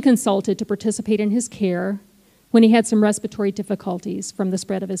 I've been consulted to participate in his care when he had some respiratory difficulties from the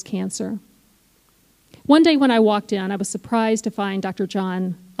spread of his cancer. One day when I walked in, I was surprised to find Dr.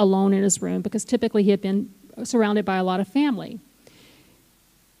 John alone in his room, because typically he had been surrounded by a lot of family.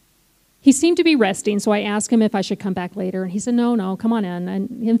 He seemed to be resting, so I asked him if I should come back later, and he said, no, come on in.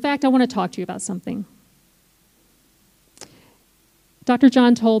 And in fact, I want to talk to you about something. Dr.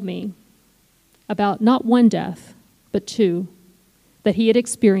 John told me about not one death, but two, that he had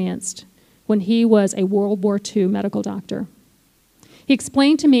experienced when he was a World War II medical doctor. He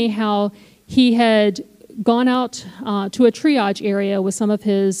explained to me how he had gone out to a triage area with some of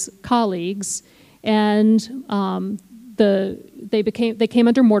his colleagues, and they came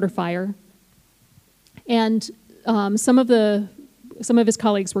under mortar fire, and some of his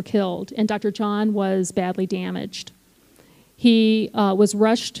colleagues were killed, and Dr. John was badly damaged. He was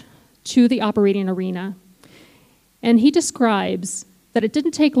rushed to the operating arena, and he describes that it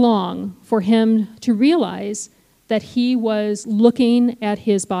didn't take long for him to realize that he was looking at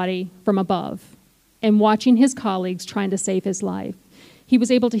his body from above and watching his colleagues trying to save his life. He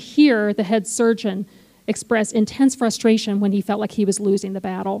was able to hear the head surgeon express intense frustration when he felt like he was losing the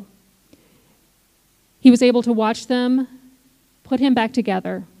battle. He was able to watch them put him back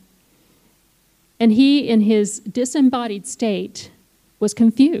together. And he, in his disembodied state, was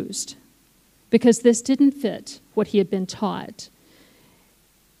confused because this didn't fit what he had been taught.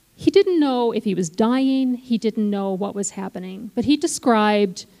 He didn't know if he was dying. He didn't know what was happening. But he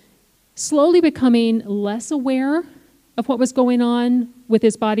described slowly becoming less aware of what was going on with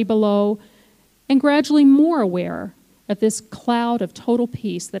his body below, and gradually more aware of this cloud of total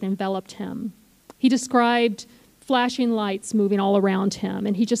peace that enveloped him. He described flashing lights moving all around him,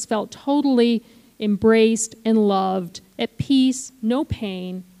 and he just felt totally embraced and loved, at peace, no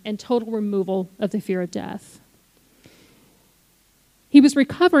pain, and total removal of the fear of death. He was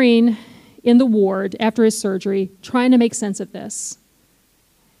recovering in the ward after his surgery, trying to make sense of this.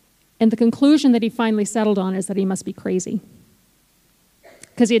 And the conclusion that he finally settled on is that he must be crazy,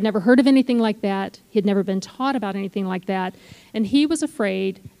 because he had never heard of anything like that. He had never been taught about anything like that. And he was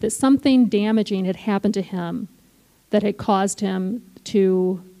afraid that something damaging had happened to him that had caused him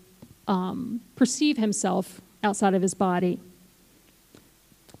to perceive himself outside of his body.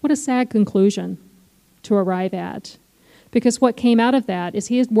 What a sad conclusion to arrive at. Because what came out of that is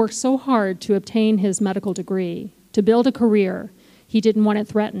he had worked so hard to obtain his medical degree, to build a career. He didn't want it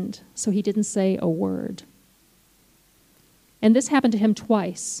threatened, so he didn't say a word. And this happened to him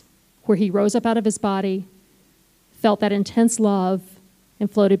twice, where he rose up out of his body, felt that intense love, and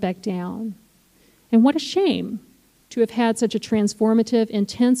floated back down. And what a shame to have had such a transformative,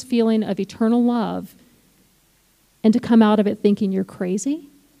 intense feeling of eternal love and to come out of it thinking you're crazy.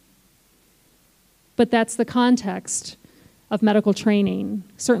 But that's the context of medical training,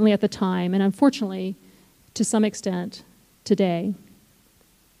 certainly at the time, and unfortunately, to some extent, today.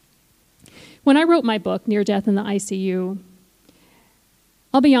 When I wrote my book, Near Death in the ICU,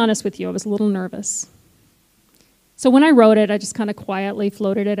 I'll be honest with you, I was a little nervous. So when I wrote it, I just kind of quietly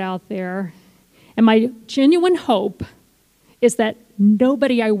floated it out there. And my genuine hope is that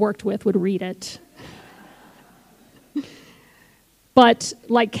nobody I worked with would read it. But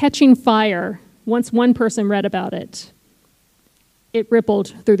like catching fire, once one person read about it, it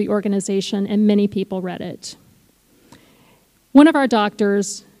rippled through the organization and many people read it. One of our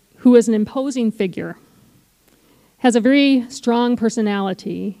doctors, who is an imposing figure, has a very strong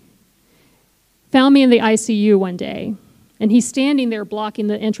personality, found me in the ICU one day, and he's standing there blocking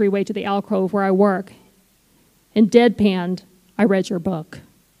the entryway to the alcove where I work, and deadpanned, "I read your book."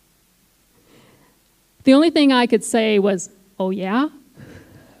 The only thing I could say was, "Oh yeah?"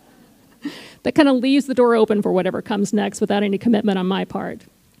 That kind of leaves the door open for whatever comes next without any commitment on my part.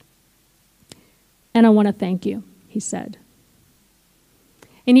 "And I want to thank you," he said.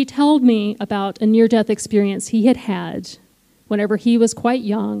 And he told me about a near-death experience he had had whenever he was quite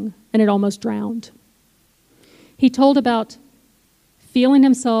young and had almost drowned. He told about feeling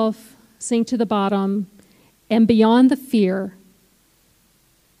himself sink to the bottom and beyond the fear,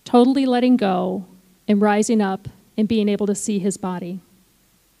 totally letting go and rising up and being able to see his body.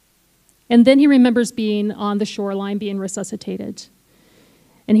 And then he remembers being on the shoreline, being resuscitated.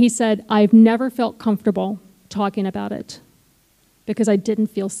 And he said, "I've never felt comfortable talking about it because I didn't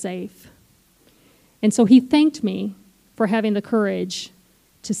feel safe." And so he thanked me for having the courage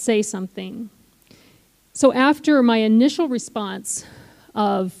to say something. So after my initial response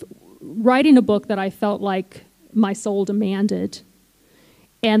of writing a book that I felt like my soul demanded,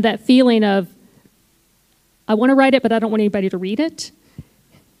 and that feeling of, I want to write it, but I don't want anybody to read it,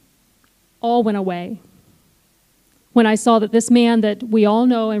 all went away when I saw that this man that we all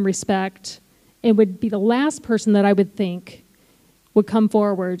know and respect, it would be the last person that I would think would come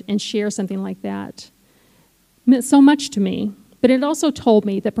forward and share something like that. It meant so much to me, but it also told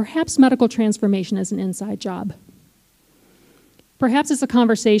me that perhaps medical transformation is an inside job. Perhaps it's a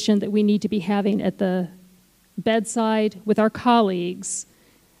conversation that we need to be having at the bedside with our colleagues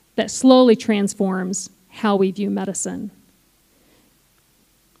that slowly transforms how we view medicine.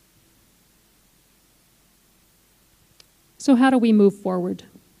 So how do we move forward?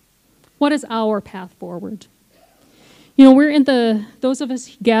 What is our path forward? You know, those of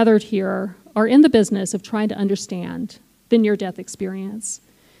us gathered here are in the business of trying to understand the near-death experience.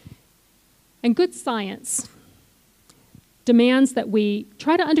 And good science demands that we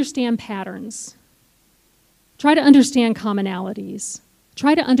try to understand patterns, try to understand commonalities,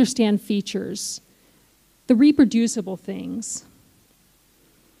 try to understand features, the reproducible things.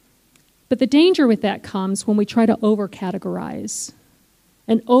 But the danger with that comes when we try to over-categorize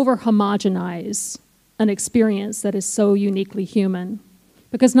and over-homogenize an experience that is so uniquely human,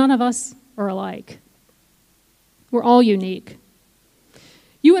 because none of us are alike. We're all unique.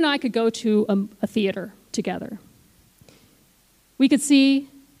 You and I could go to a theater together. We could see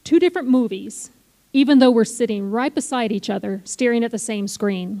two different movies, even though we're sitting right beside each other, staring at the same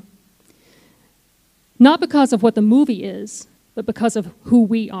screen. Not because of what the movie is, but because of who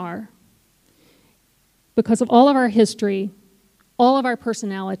we are. Because of all of our history, all of our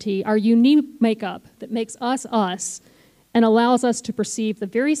personality, our unique makeup that makes us us and allows us to perceive the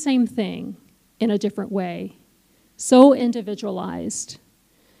very same thing in a different way. So individualized.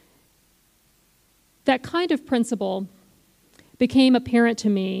 That kind of principle became apparent to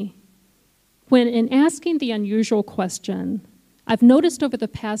me when, in asking the unusual question, I've noticed over the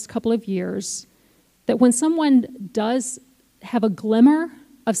past couple of years that when someone does have a glimmer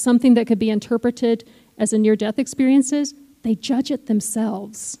of something that could be interpreted as a near-death experiences, they judge it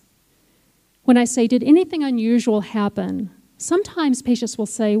themselves. When I say, did anything unusual happen? Sometimes patients will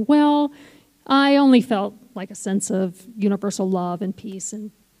say, well, I only felt like a sense of universal love and peace, and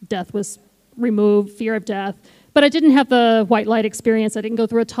death was removed, fear of death. But I didn't have the white light experience. I didn't go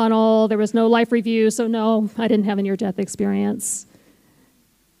through a tunnel. There was no life review, so no, I didn't have a near-death experience.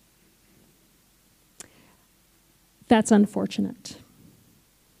 That's unfortunate.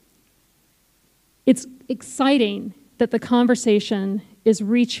 It's exciting that the conversation is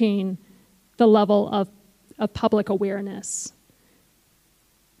reaching the level of public awareness.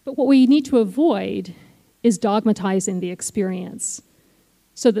 But what we need to avoid is dogmatizing the experience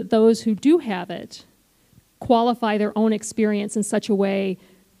so that those who do have it qualify their own experience in such a way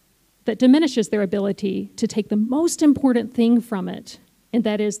that diminishes their ability to take the most important thing from it, and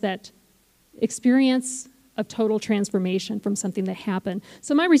that is that experience of total transformation from something that happened.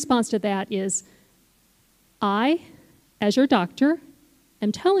 So my response to that is, I, as your doctor,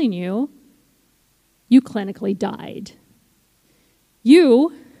 am telling you, you clinically died.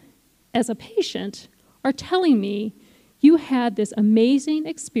 You, as a patient, are telling me you had this amazing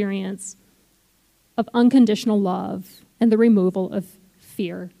experience of unconditional love and the removal of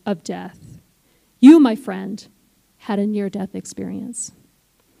fear of death. You, my friend, had a near-death experience.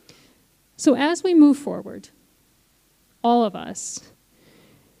 So as we move forward, all of us,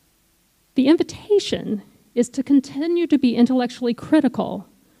 the invitation is to continue to be intellectually critical,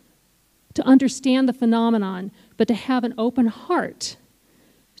 to understand the phenomenon, but to have an open heart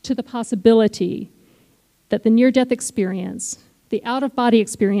to the possibility that the near-death experience, the out-of-body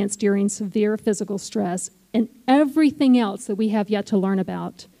experience during severe physical stress, and everything else that we have yet to learn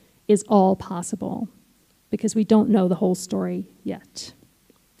about is all possible, because we don't know the whole story yet.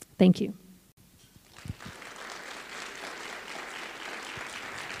 Thank you.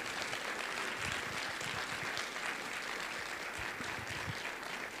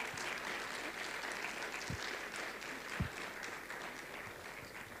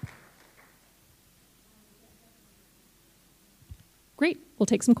 Great, we'll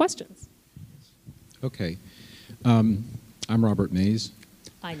take some questions. Okay. I'm Robert Mays.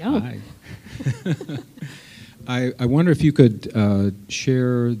 I know. Hi. I wonder if you could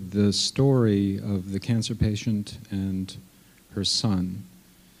share the story of the cancer patient and her son,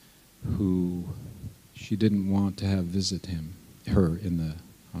 who she didn't want to have visit her in the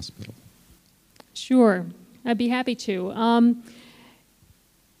hospital. Sure, I'd be happy to.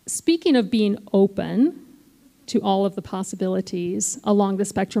 Speaking of being open to all of the possibilities along the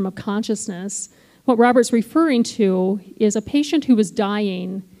spectrum of consciousness, what Robert's referring to is a patient who was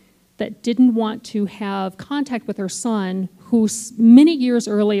dying that didn't want to have contact with her son, who many years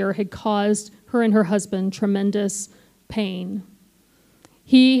earlier had caused her and her husband tremendous pain.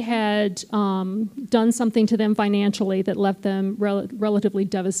 He had done something to them financially that left them relatively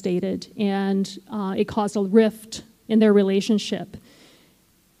devastated, and it caused a rift in their relationship.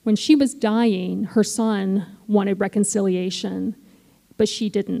 When she was dying, her son wanted reconciliation, but she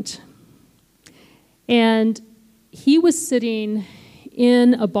didn't. And he was sitting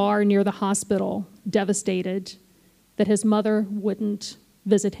in a bar near the hospital, devastated that his mother wouldn't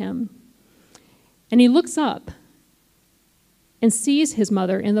visit him. And he looks up and sees his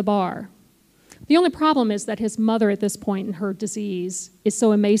mother in the bar. The only problem is that his mother at this point in her disease is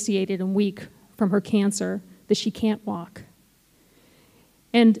so emaciated and weak from her cancer that she can't walk.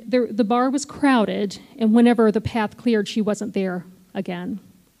 And the bar was crowded, and whenever the path cleared, she wasn't there again.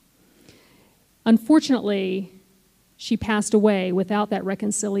 Unfortunately, she passed away without that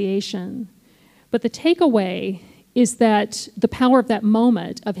reconciliation. But the takeaway is that the power of that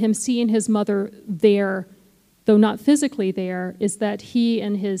moment, of him seeing his mother there, though not physically there, is that he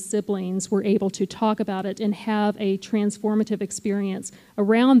and his siblings were able to talk about it and have a transformative experience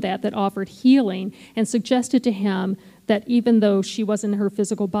around that offered healing and suggested to him that even though she wasn't in her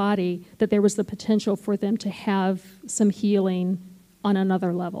physical body, that there was the potential for them to have some healing on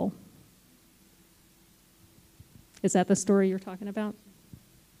another level. Is that the story you're talking about?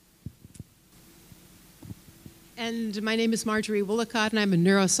 And my name is Marjorie Willicott, and I'm a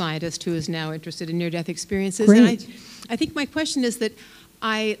neuroscientist who is now interested in near-death experiences. Great. And I think my question is that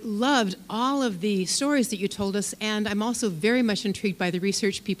I loved all of the stories that you told us, and I'm also very much intrigued by the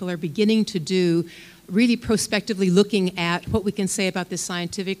research people are beginning to do, really prospectively looking at what we can say about this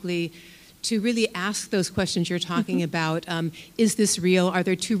scientifically, to really ask those questions you're talking about. Is this real? Are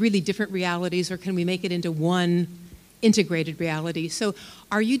there two really different realities, or can we make it into one integrated reality? So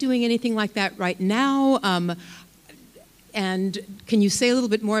are you doing anything like that right now? And can you say a little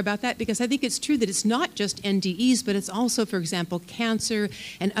bit more about that? Because I think it's true that it's not just NDEs, but it's also, for example, cancer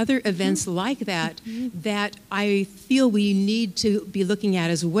and other events like that, that I feel we need to be looking at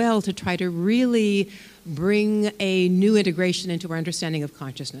as well to try to really bring a new integration into our understanding of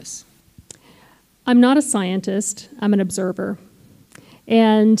consciousness. I'm not a scientist, I'm an observer.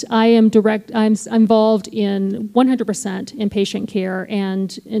 And I'm involved in 100% in patient care and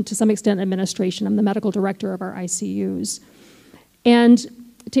to some extent administration. I'm the medical director of our ICUs. And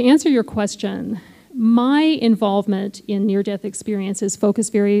to answer your question, my involvement in near-death experiences focuses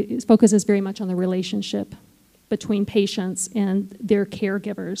very much on the relationship between patients and their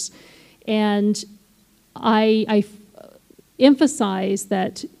caregivers. And I emphasize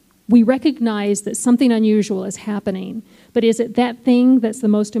that we recognize that something unusual is happening, but is it that thing that's the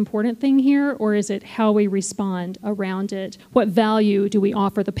most important thing here, or is it how we respond around it? What value do we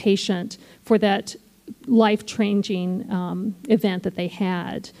offer the patient for that life-changing event that they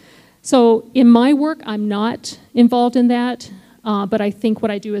had? So in my work, I'm not involved in that, but I think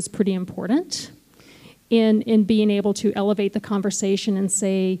what I do is pretty important in being able to elevate the conversation and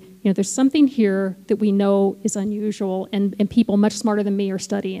say, you know, there's something here that we know is unusual, and people much smarter than me are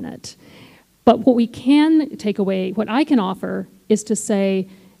studying it. But what we can take away, what I can offer, is to say,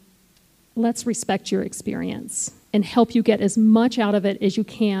 let's respect your experience and help you get as much out of it as you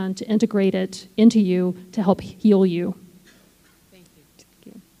can to integrate it into you to help heal you. Thank you.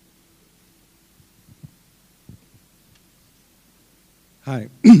 Thank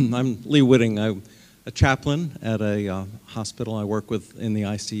you. Hi, I'm Lee Whitting. I'm a chaplain at a hospital. I work with in the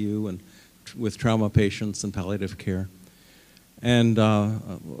ICU and with trauma patients and palliative care. And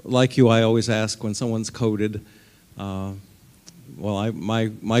like you, I always ask when someone's coded. My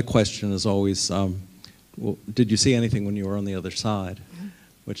question is always, well, did you see anything when you were on the other side?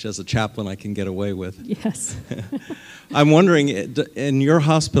 Which, as a chaplain, I can get away with. Yes. I'm wondering, in your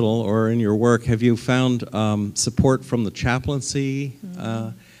hospital or in your work, have you found support from the chaplaincy?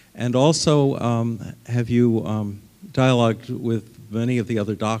 And also, have you dialogued with many of the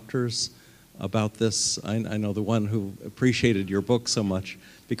other doctors about this? I know the one who appreciated your book so much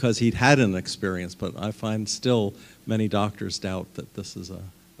because he'd had an experience, but I find still many doctors doubt that this is a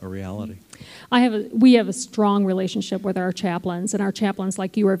reality. We have a strong relationship with our chaplains, and our chaplains,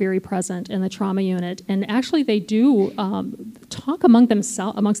 like you, are very present in the trauma unit. And actually, they do talk amongst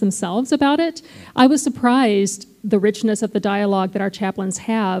themselves about it. I was surprised the richness of the dialogue that our chaplains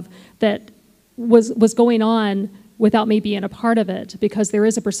have that was going on without me being a part of it, because there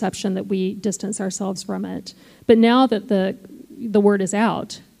is a perception that we distance ourselves from it. But now that the word is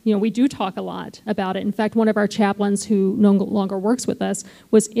out, you know, we do talk a lot about it. In fact, one of our chaplains who no longer works with us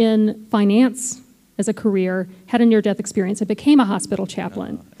was in finance as a career, had a near-death experience, and became a hospital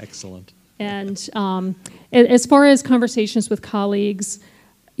chaplain. Excellent. And as far as conversations with colleagues,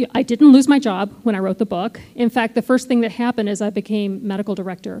 I didn't lose my job when I wrote the book. In fact, the first thing that happened is I became medical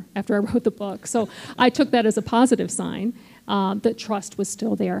director after I wrote the book. So I took that as a positive sign that trust was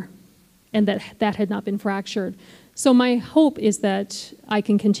still there and that had not been fractured. So my hope is that I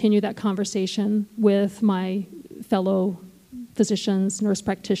can continue that conversation with my fellow physicians, nurse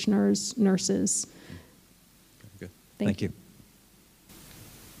practitioners, nurses. Good. Thank you.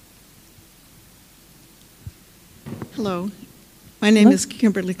 Hello, my name is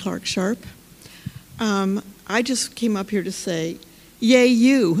Kimberly Clark Sharp. I just came up here to say, yay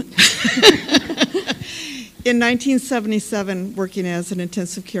you. In 1977, working as an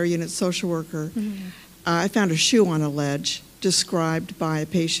intensive care unit social worker, I found a shoe on a ledge described by a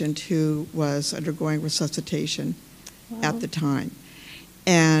patient who was undergoing resuscitation at the time,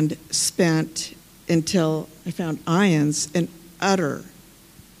 and spent until I found ions in utter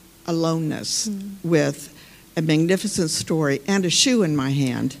aloneness with a magnificent story and a shoe in my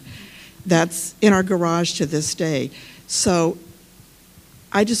hand that's in our garage to this day. So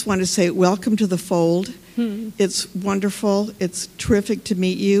I just want to say welcome to the fold. It's wonderful. It's terrific to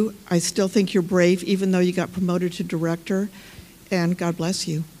meet you. I still think you're brave, even though you got promoted to director, and God bless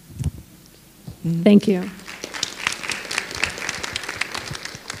you. Thank you.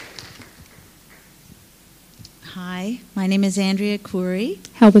 Hi, my name is Andrea Khoury.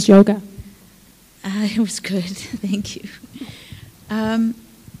 How was yoga? It was good, thank you.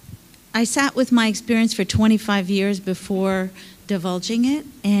 I sat with my experience for 25 years before divulging it,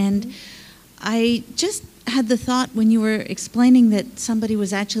 and I just had the thought when you were explaining that somebody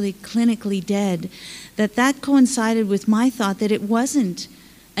was actually clinically dead, that coincided with my thought that it wasn't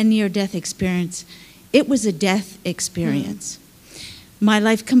a near-death experience, it was a death experience. My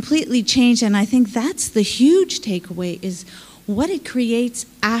life completely changed, and I think that's the huge takeaway, is what it creates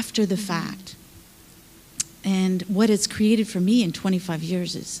after the fact. And what it's created for me in 25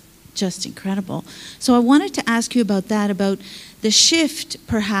 years is just incredible. So I wanted to ask you about that, about the shift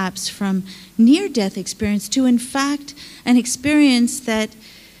perhaps from near-death experience to, in fact, an experience that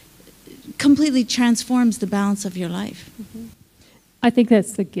completely transforms the balance of your life. I think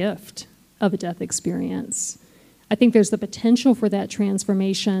that's the gift of a death experience. I think there's the potential for that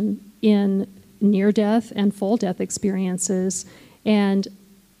transformation in near-death and full-death experiences. And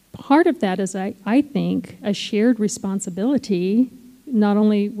part of that is, I think, a shared responsibility, not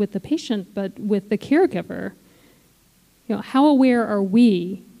only with the patient, but with the caregiver. You know, how aware are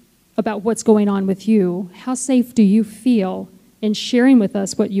we about what's going on with you? How safe do you feel in sharing with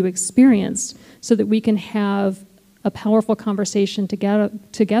us what you experienced so that we can have a powerful conversation together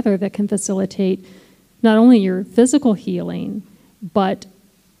that can facilitate not only your physical healing, but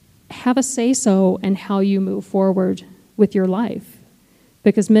have a say-so in how you move forward with your life.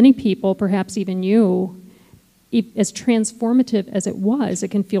 Because many people, perhaps even you, as transformative as it was, it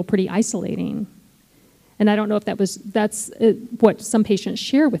can feel pretty isolating. And I don't know if that's what some patients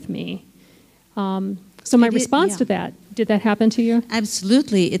share with me. So my response to that, did that happen to you?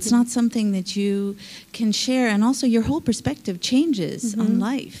 Absolutely. It's not something that you can share, and also your whole perspective changes on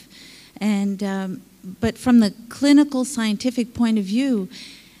life. And but from the clinical scientific point of view,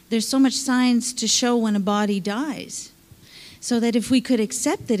 there's so much science to show when a body dies. So that if we could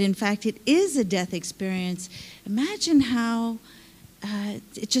accept that, in fact, it is a death experience, imagine how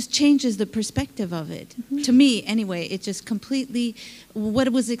it just changes the perspective of it. To me, anyway, it just completely,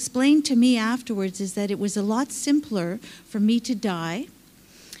 what was explained to me afterwards is that it was a lot simpler for me to die,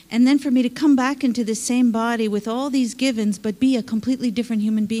 and then for me to come back into the same body with all these givens, but be a completely different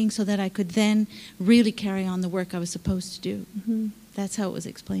human being so that I could then really carry on the work I was supposed to do. That's how it was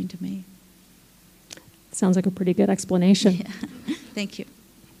explained to me. Sounds like a pretty good explanation. Yeah. Thank you.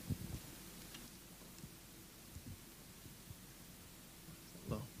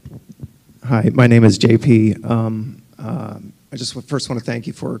 Hi, my name is JP. I just first want to thank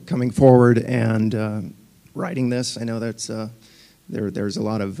you for coming forward and writing this. I know that's there's a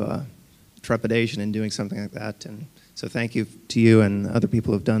lot of trepidation in doing something like that, and so thank you to you and other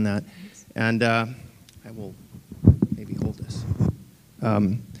people who have done that. And I will maybe hold this.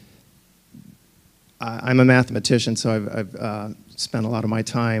 I'm a mathematician, so I've spent a lot of my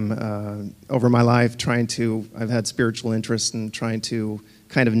time over my life I've had spiritual interests in trying to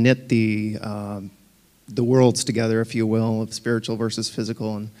kind of knit the worlds together, if you will, of spiritual versus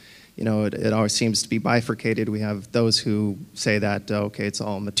physical. And, you know, it always seems to be bifurcated. We have those who say that, okay, it's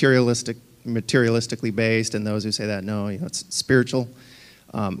all materialistically based, and those who say that, no, you know, it's spiritual.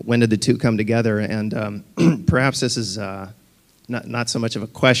 When did the two come together? And perhaps this is not so much of a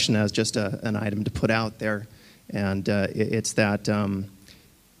question as just an item to put out there. And it's that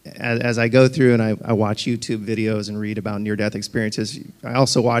as I go through and I watch YouTube videos and read about near-death experiences, I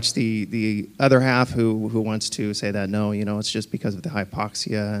also watch the other half who wants to say that, no, it's just because of the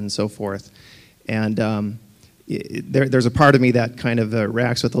hypoxia and so forth. And there's a part of me that kind of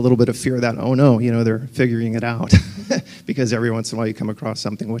reacts with a little bit of fear that, oh no, they're figuring it out. Because every once in a while you come across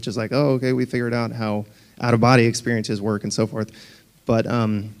something which is like, oh, okay, we figured out how out-of-body experiences work and so forth. But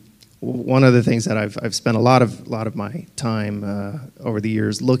one of the things that I've spent a lot of my time over the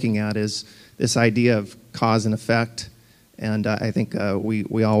years looking at is this idea of cause and effect. And I think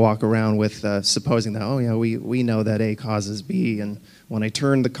we all walk around with supposing that, oh yeah, we know that A causes B, and when I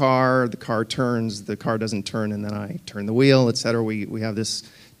turn the car turns, the car doesn't turn, and then I turn the wheel, et cetera. We have this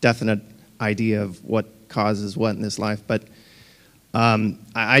definite idea of what causes what in this life. But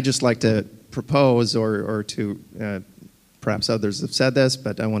I just like to propose or to perhaps others have said this,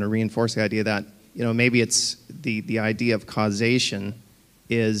 but I want to reinforce the idea that maybe it's the idea of causation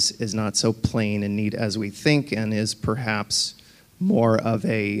is not so plain and neat as we think, and is perhaps more of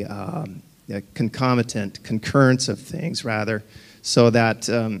a concomitant concurrence of things, rather, so that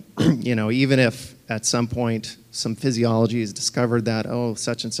even if at some point some physiology is discovered that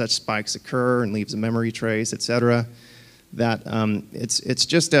such and such spikes occur and leaves a memory trace, etc., that it's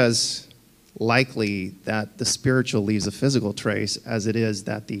just as likely that the spiritual leaves a physical trace as it is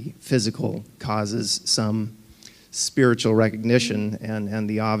that the physical causes some spiritual recognition, and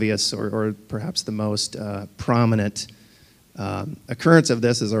the obvious or perhaps the most prominent occurrence of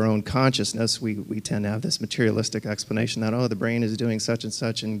this is our own consciousness. We tend to have this materialistic explanation that, the brain is doing such and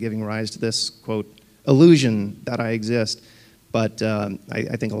such and giving rise to this, quote, illusion that I exist. But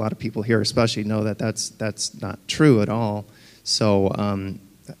I think a lot of people here especially know that that's not true at all. So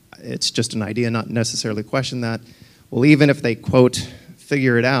it's just an idea, not necessarily question that. Well, even if they, quote,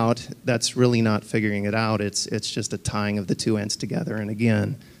 figure it out, that's really not figuring it out. It's just a tying of the two ends together. And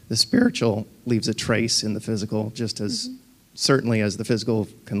again, the spiritual leaves a trace in the physical, just as certainly as the physical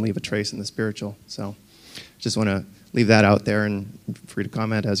can leave a trace in the spiritual. So just want to leave that out there, and free to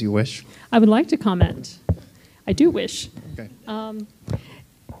comment as you wish. I would like to comment. I do wish. Okay.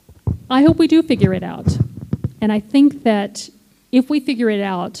 I hope we do figure it out. And I think that if we figure it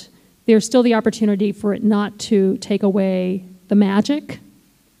out, there's still the opportunity for it not to take away the magic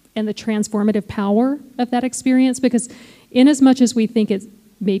and the transformative power of that experience, because in as much as we think it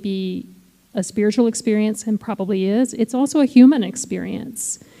may be a spiritual experience, and probably is, it's also a human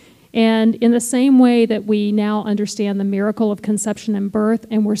experience. And in the same way that we now understand the miracle of conception and birth,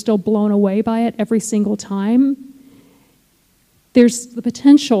 and we're still blown away by it every single time, there's the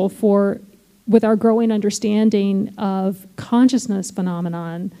potential for, with our growing understanding of consciousness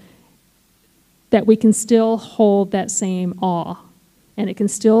phenomenon, that we can still hold that same awe, and it can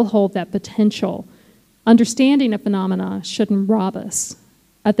still hold that potential. Understanding a phenomena shouldn't rob us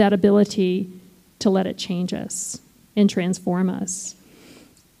of that ability to let it change us and transform us.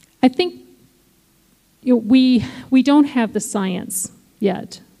 I think we don't have the science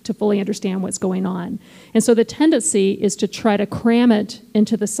yet to fully understand what's going on. And so the tendency is to try to cram it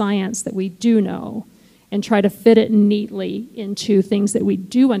into the science that we do know and try to fit it neatly into things that we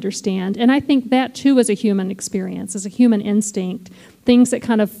do understand. And I think that too is a human experience, is a human instinct, things that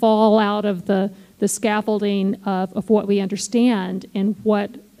kind of fall out of the scaffolding of what we understand and what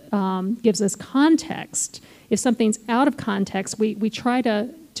gives us context. If something's out of context, we try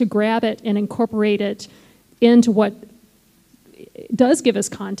to grab it and incorporate it into what does give us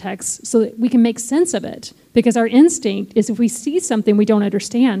context so that we can make sense of it. Because our instinct is, if we see something we don't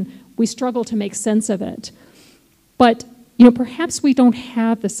understand, we struggle to make sense of it. But perhaps we don't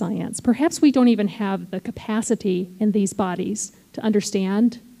have the science. Perhaps we don't even have the capacity in these bodies to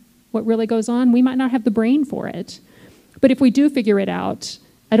understand what really goes on. We might not have the brain for it. But if we do figure it out,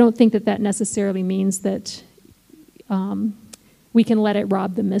 I don't think that necessarily means that we can let it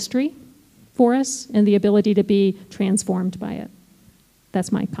rob the mystery for us and the ability to be transformed by it. That's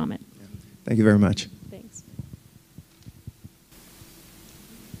my comment. Thank you very much. Thanks.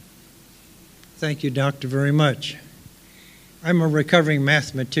 Thank you, Doctor, very much. I'm a recovering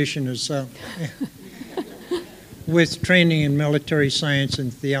mathematician with training in military science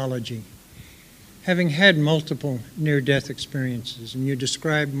and theology. Having had multiple near-death experiences, and you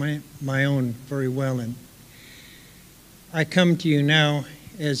described my own very well, and I come to you now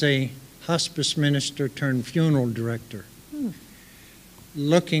as a hospice minister turned funeral director,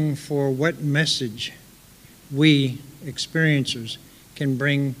 looking for what message we experiencers can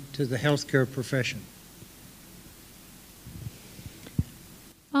bring to the healthcare profession.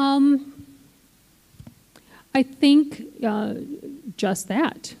 I think just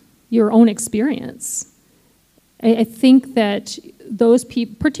that, your own experience. I think that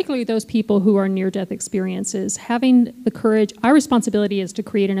particularly those people who are near-death experiences, having the courage. Our responsibility is to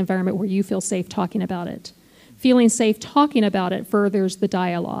create an environment where you feel safe talking about it. Feeling safe talking about it furthers the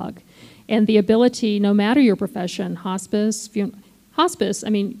dialogue. And the ability, no matter your profession, hospice, I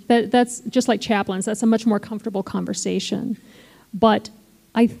mean, that's just like chaplains, that's a much more comfortable conversation. But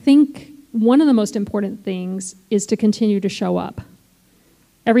I think one of the most important things is to continue to show up.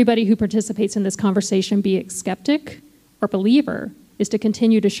 Everybody who participates in this conversation, be it skeptic or believer, is to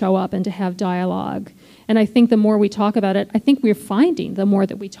continue to show up and to have dialogue. And I think the more we talk about it, I think we're finding the more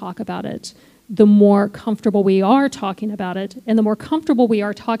that we talk about it, the more comfortable we are talking about it, and the more comfortable we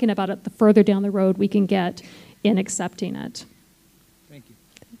are talking about it, the further down the road we can get in accepting it. Thank you.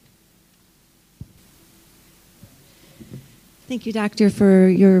 Thank you, Doctor, for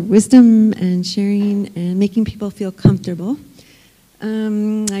your wisdom and sharing and making people feel comfortable.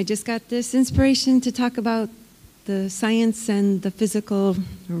 I just got this inspiration to talk about the science and the physical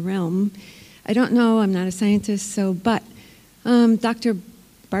realm. I don't know, I'm not a scientist, but Dr.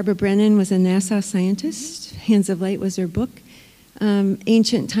 Barbara Brennan was a NASA scientist. Hands of Light was her book.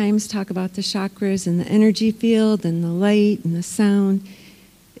 Ancient times talk about the chakras and the energy field and the light and the sound.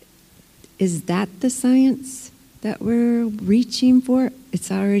 Is that the science that we're reaching for?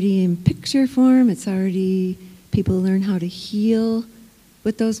 It's already in picture form. It's already, people learn how to heal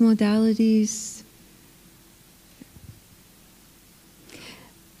with those modalities.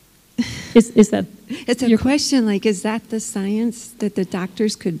 Is that? It's a question, like, is that the science that the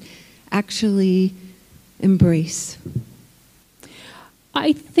doctors could actually embrace?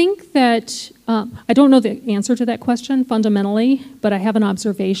 I think that, I don't know the answer to that question fundamentally, but I have an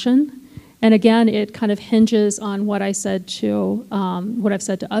observation. And again, it kind of hinges on what I said to, what I've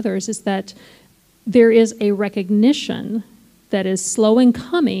said to others, is that there is a recognition that is slow in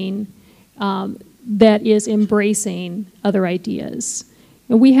coming that is embracing other ideas.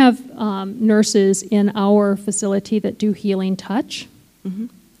 And we have nurses in our facility that do healing touch. Mm-hmm.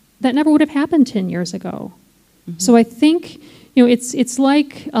 That never would have happened 10 years ago. Mm-hmm. So I think, it's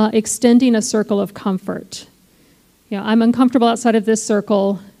like extending a circle of comfort. I'm uncomfortable outside of this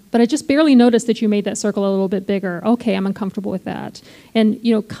circle, but I just barely noticed that you made that circle a little bit bigger. Okay, I'm uncomfortable with that. And,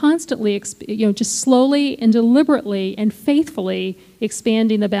 constantly, just slowly and deliberately and faithfully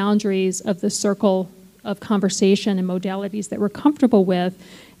expanding the boundaries of the circle of conversation and modalities that we're comfortable with.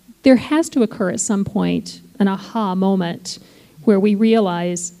 There has to occur at some point an aha moment where we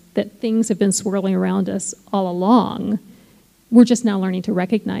realize that things have been swirling around us all along. We're just now learning to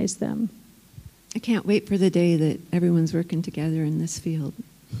recognize them. I can't wait for the day that everyone's working together in this field.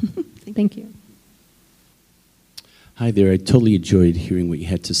 Thank you. Hi there. I totally enjoyed hearing what you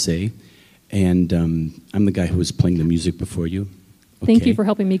had to say. And I'm the guy who was playing the music before you. Okay. Thank you for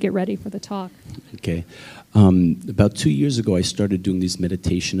helping me get ready for the talk. Okay. About 2 years ago, I started doing these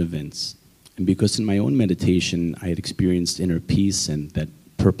meditation events. And because in my own meditation, I had experienced inner peace and that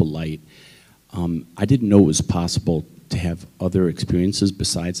purple light, I didn't know it was possible to have other experiences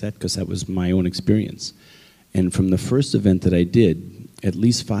besides that, because that was my own experience. And from the first event that I did, at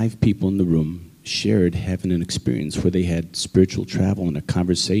least 5 people in the room shared having an experience where they had spiritual travel and a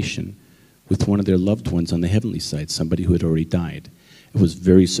conversation with one of their loved ones on the heavenly side, somebody who had already died. It was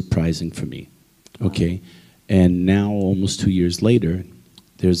very surprising for me, okay? And now, almost 2 years later,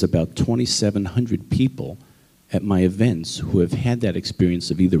 there's about 2,700 people at my events who have had that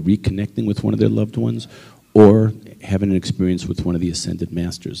experience of either reconnecting with one of their loved ones or having an experience with one of the Ascended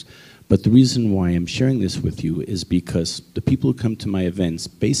Masters. But the reason why I'm sharing this with you is because the people who come to my events,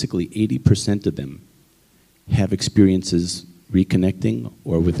 basically 80% of them have experiences reconnecting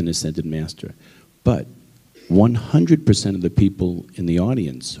or with an Ascended Master. But 100% of the people in the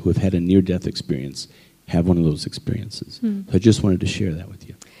audience who have had a near-death experience have one of those experiences. So I just wanted to share that with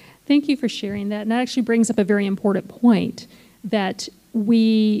you. Thank you for sharing that. And that actually brings up a very important point, that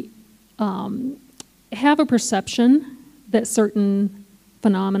we have a perception that certain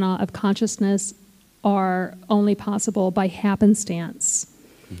phenomena of consciousness are only possible by happenstance.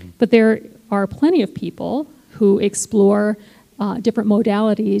 Mm-hmm. But there are plenty of people who explore different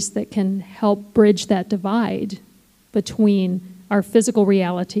modalities that can help bridge that divide between our physical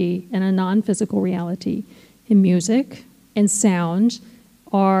reality and a non-physical reality. In music and sound,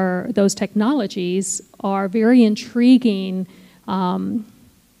 those technologies are very intriguing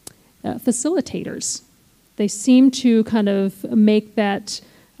facilitators. They seem to kind of make that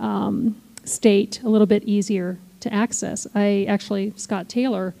state a little bit easier to access. Scott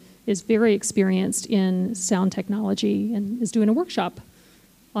Taylor is very experienced in sound technology and is doing a workshop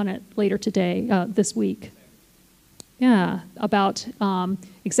on it later today, this week. Yeah, about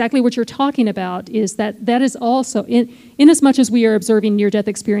exactly what you're talking about is that is also, in as much as we are observing near-death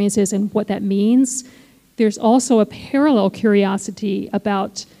experiences and what that means, there's also a parallel curiosity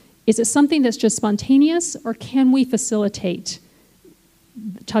about, is it something that's just spontaneous, or can we facilitate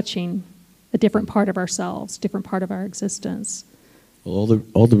touching a different part of ourselves, different part of our existence? Well,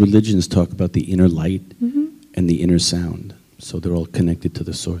 all the religions talk about the inner light and the inner sound, so they're all connected to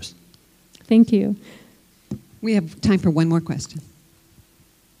the source. Thank you. We have time for one more question.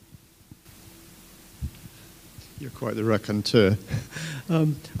 You're quite the raconteur.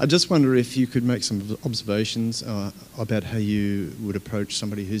 I just wonder if you could make some observations about how you would approach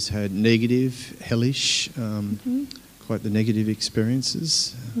somebody who's had negative, hellish, quite the negative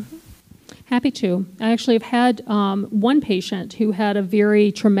experiences. Happy to. I actually have had one patient who had a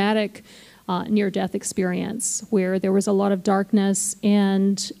very traumatic near-death experience where there was a lot of darkness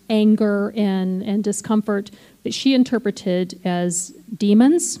and anger and discomfort that she interpreted as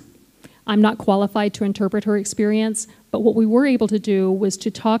demons. I'm not qualified to interpret her experience, but what we were able to do was to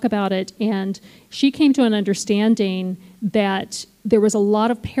talk about it, and she came to an understanding that there was a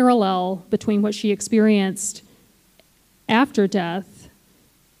lot of parallel between what she experienced after death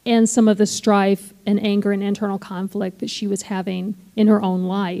and some of the strife and anger and internal conflict that she was having in her own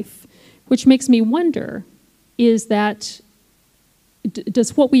life, which makes me wonder, is that,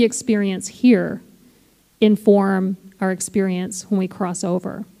 does what we experience here inform our experience when we cross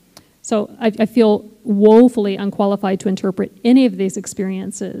over? So I feel woefully unqualified to interpret any of these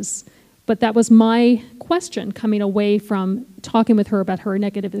experiences, but that was my question coming away from talking with her about her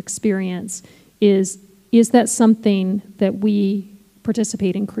negative experience, is that something that we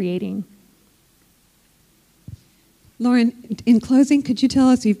participate in creating? Laurin, in closing, could you tell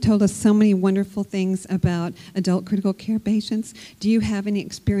us, you've told us so many wonderful things about adult critical care patients. Do you have any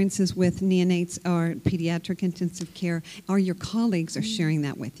experiences with neonates or pediatric intensive care, or your colleagues are sharing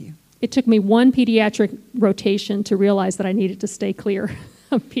that with you? It took me one pediatric rotation to realize that I needed to stay clear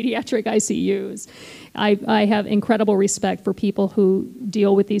of pediatric ICUs. I have incredible respect for people who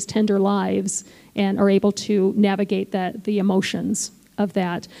deal with these tender lives and are able to navigate the emotions of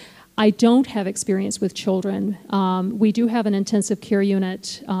that. I don't have experience with children. We do have an intensive care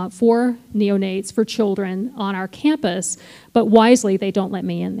unit for neonates, for children on our campus, but wisely they don't let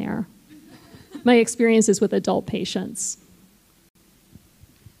me in there. My experience is with adult patients.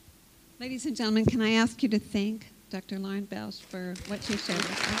 Ladies and gentlemen, can I ask you to thank Dr. Laurin Bellg for what she shared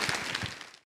with us?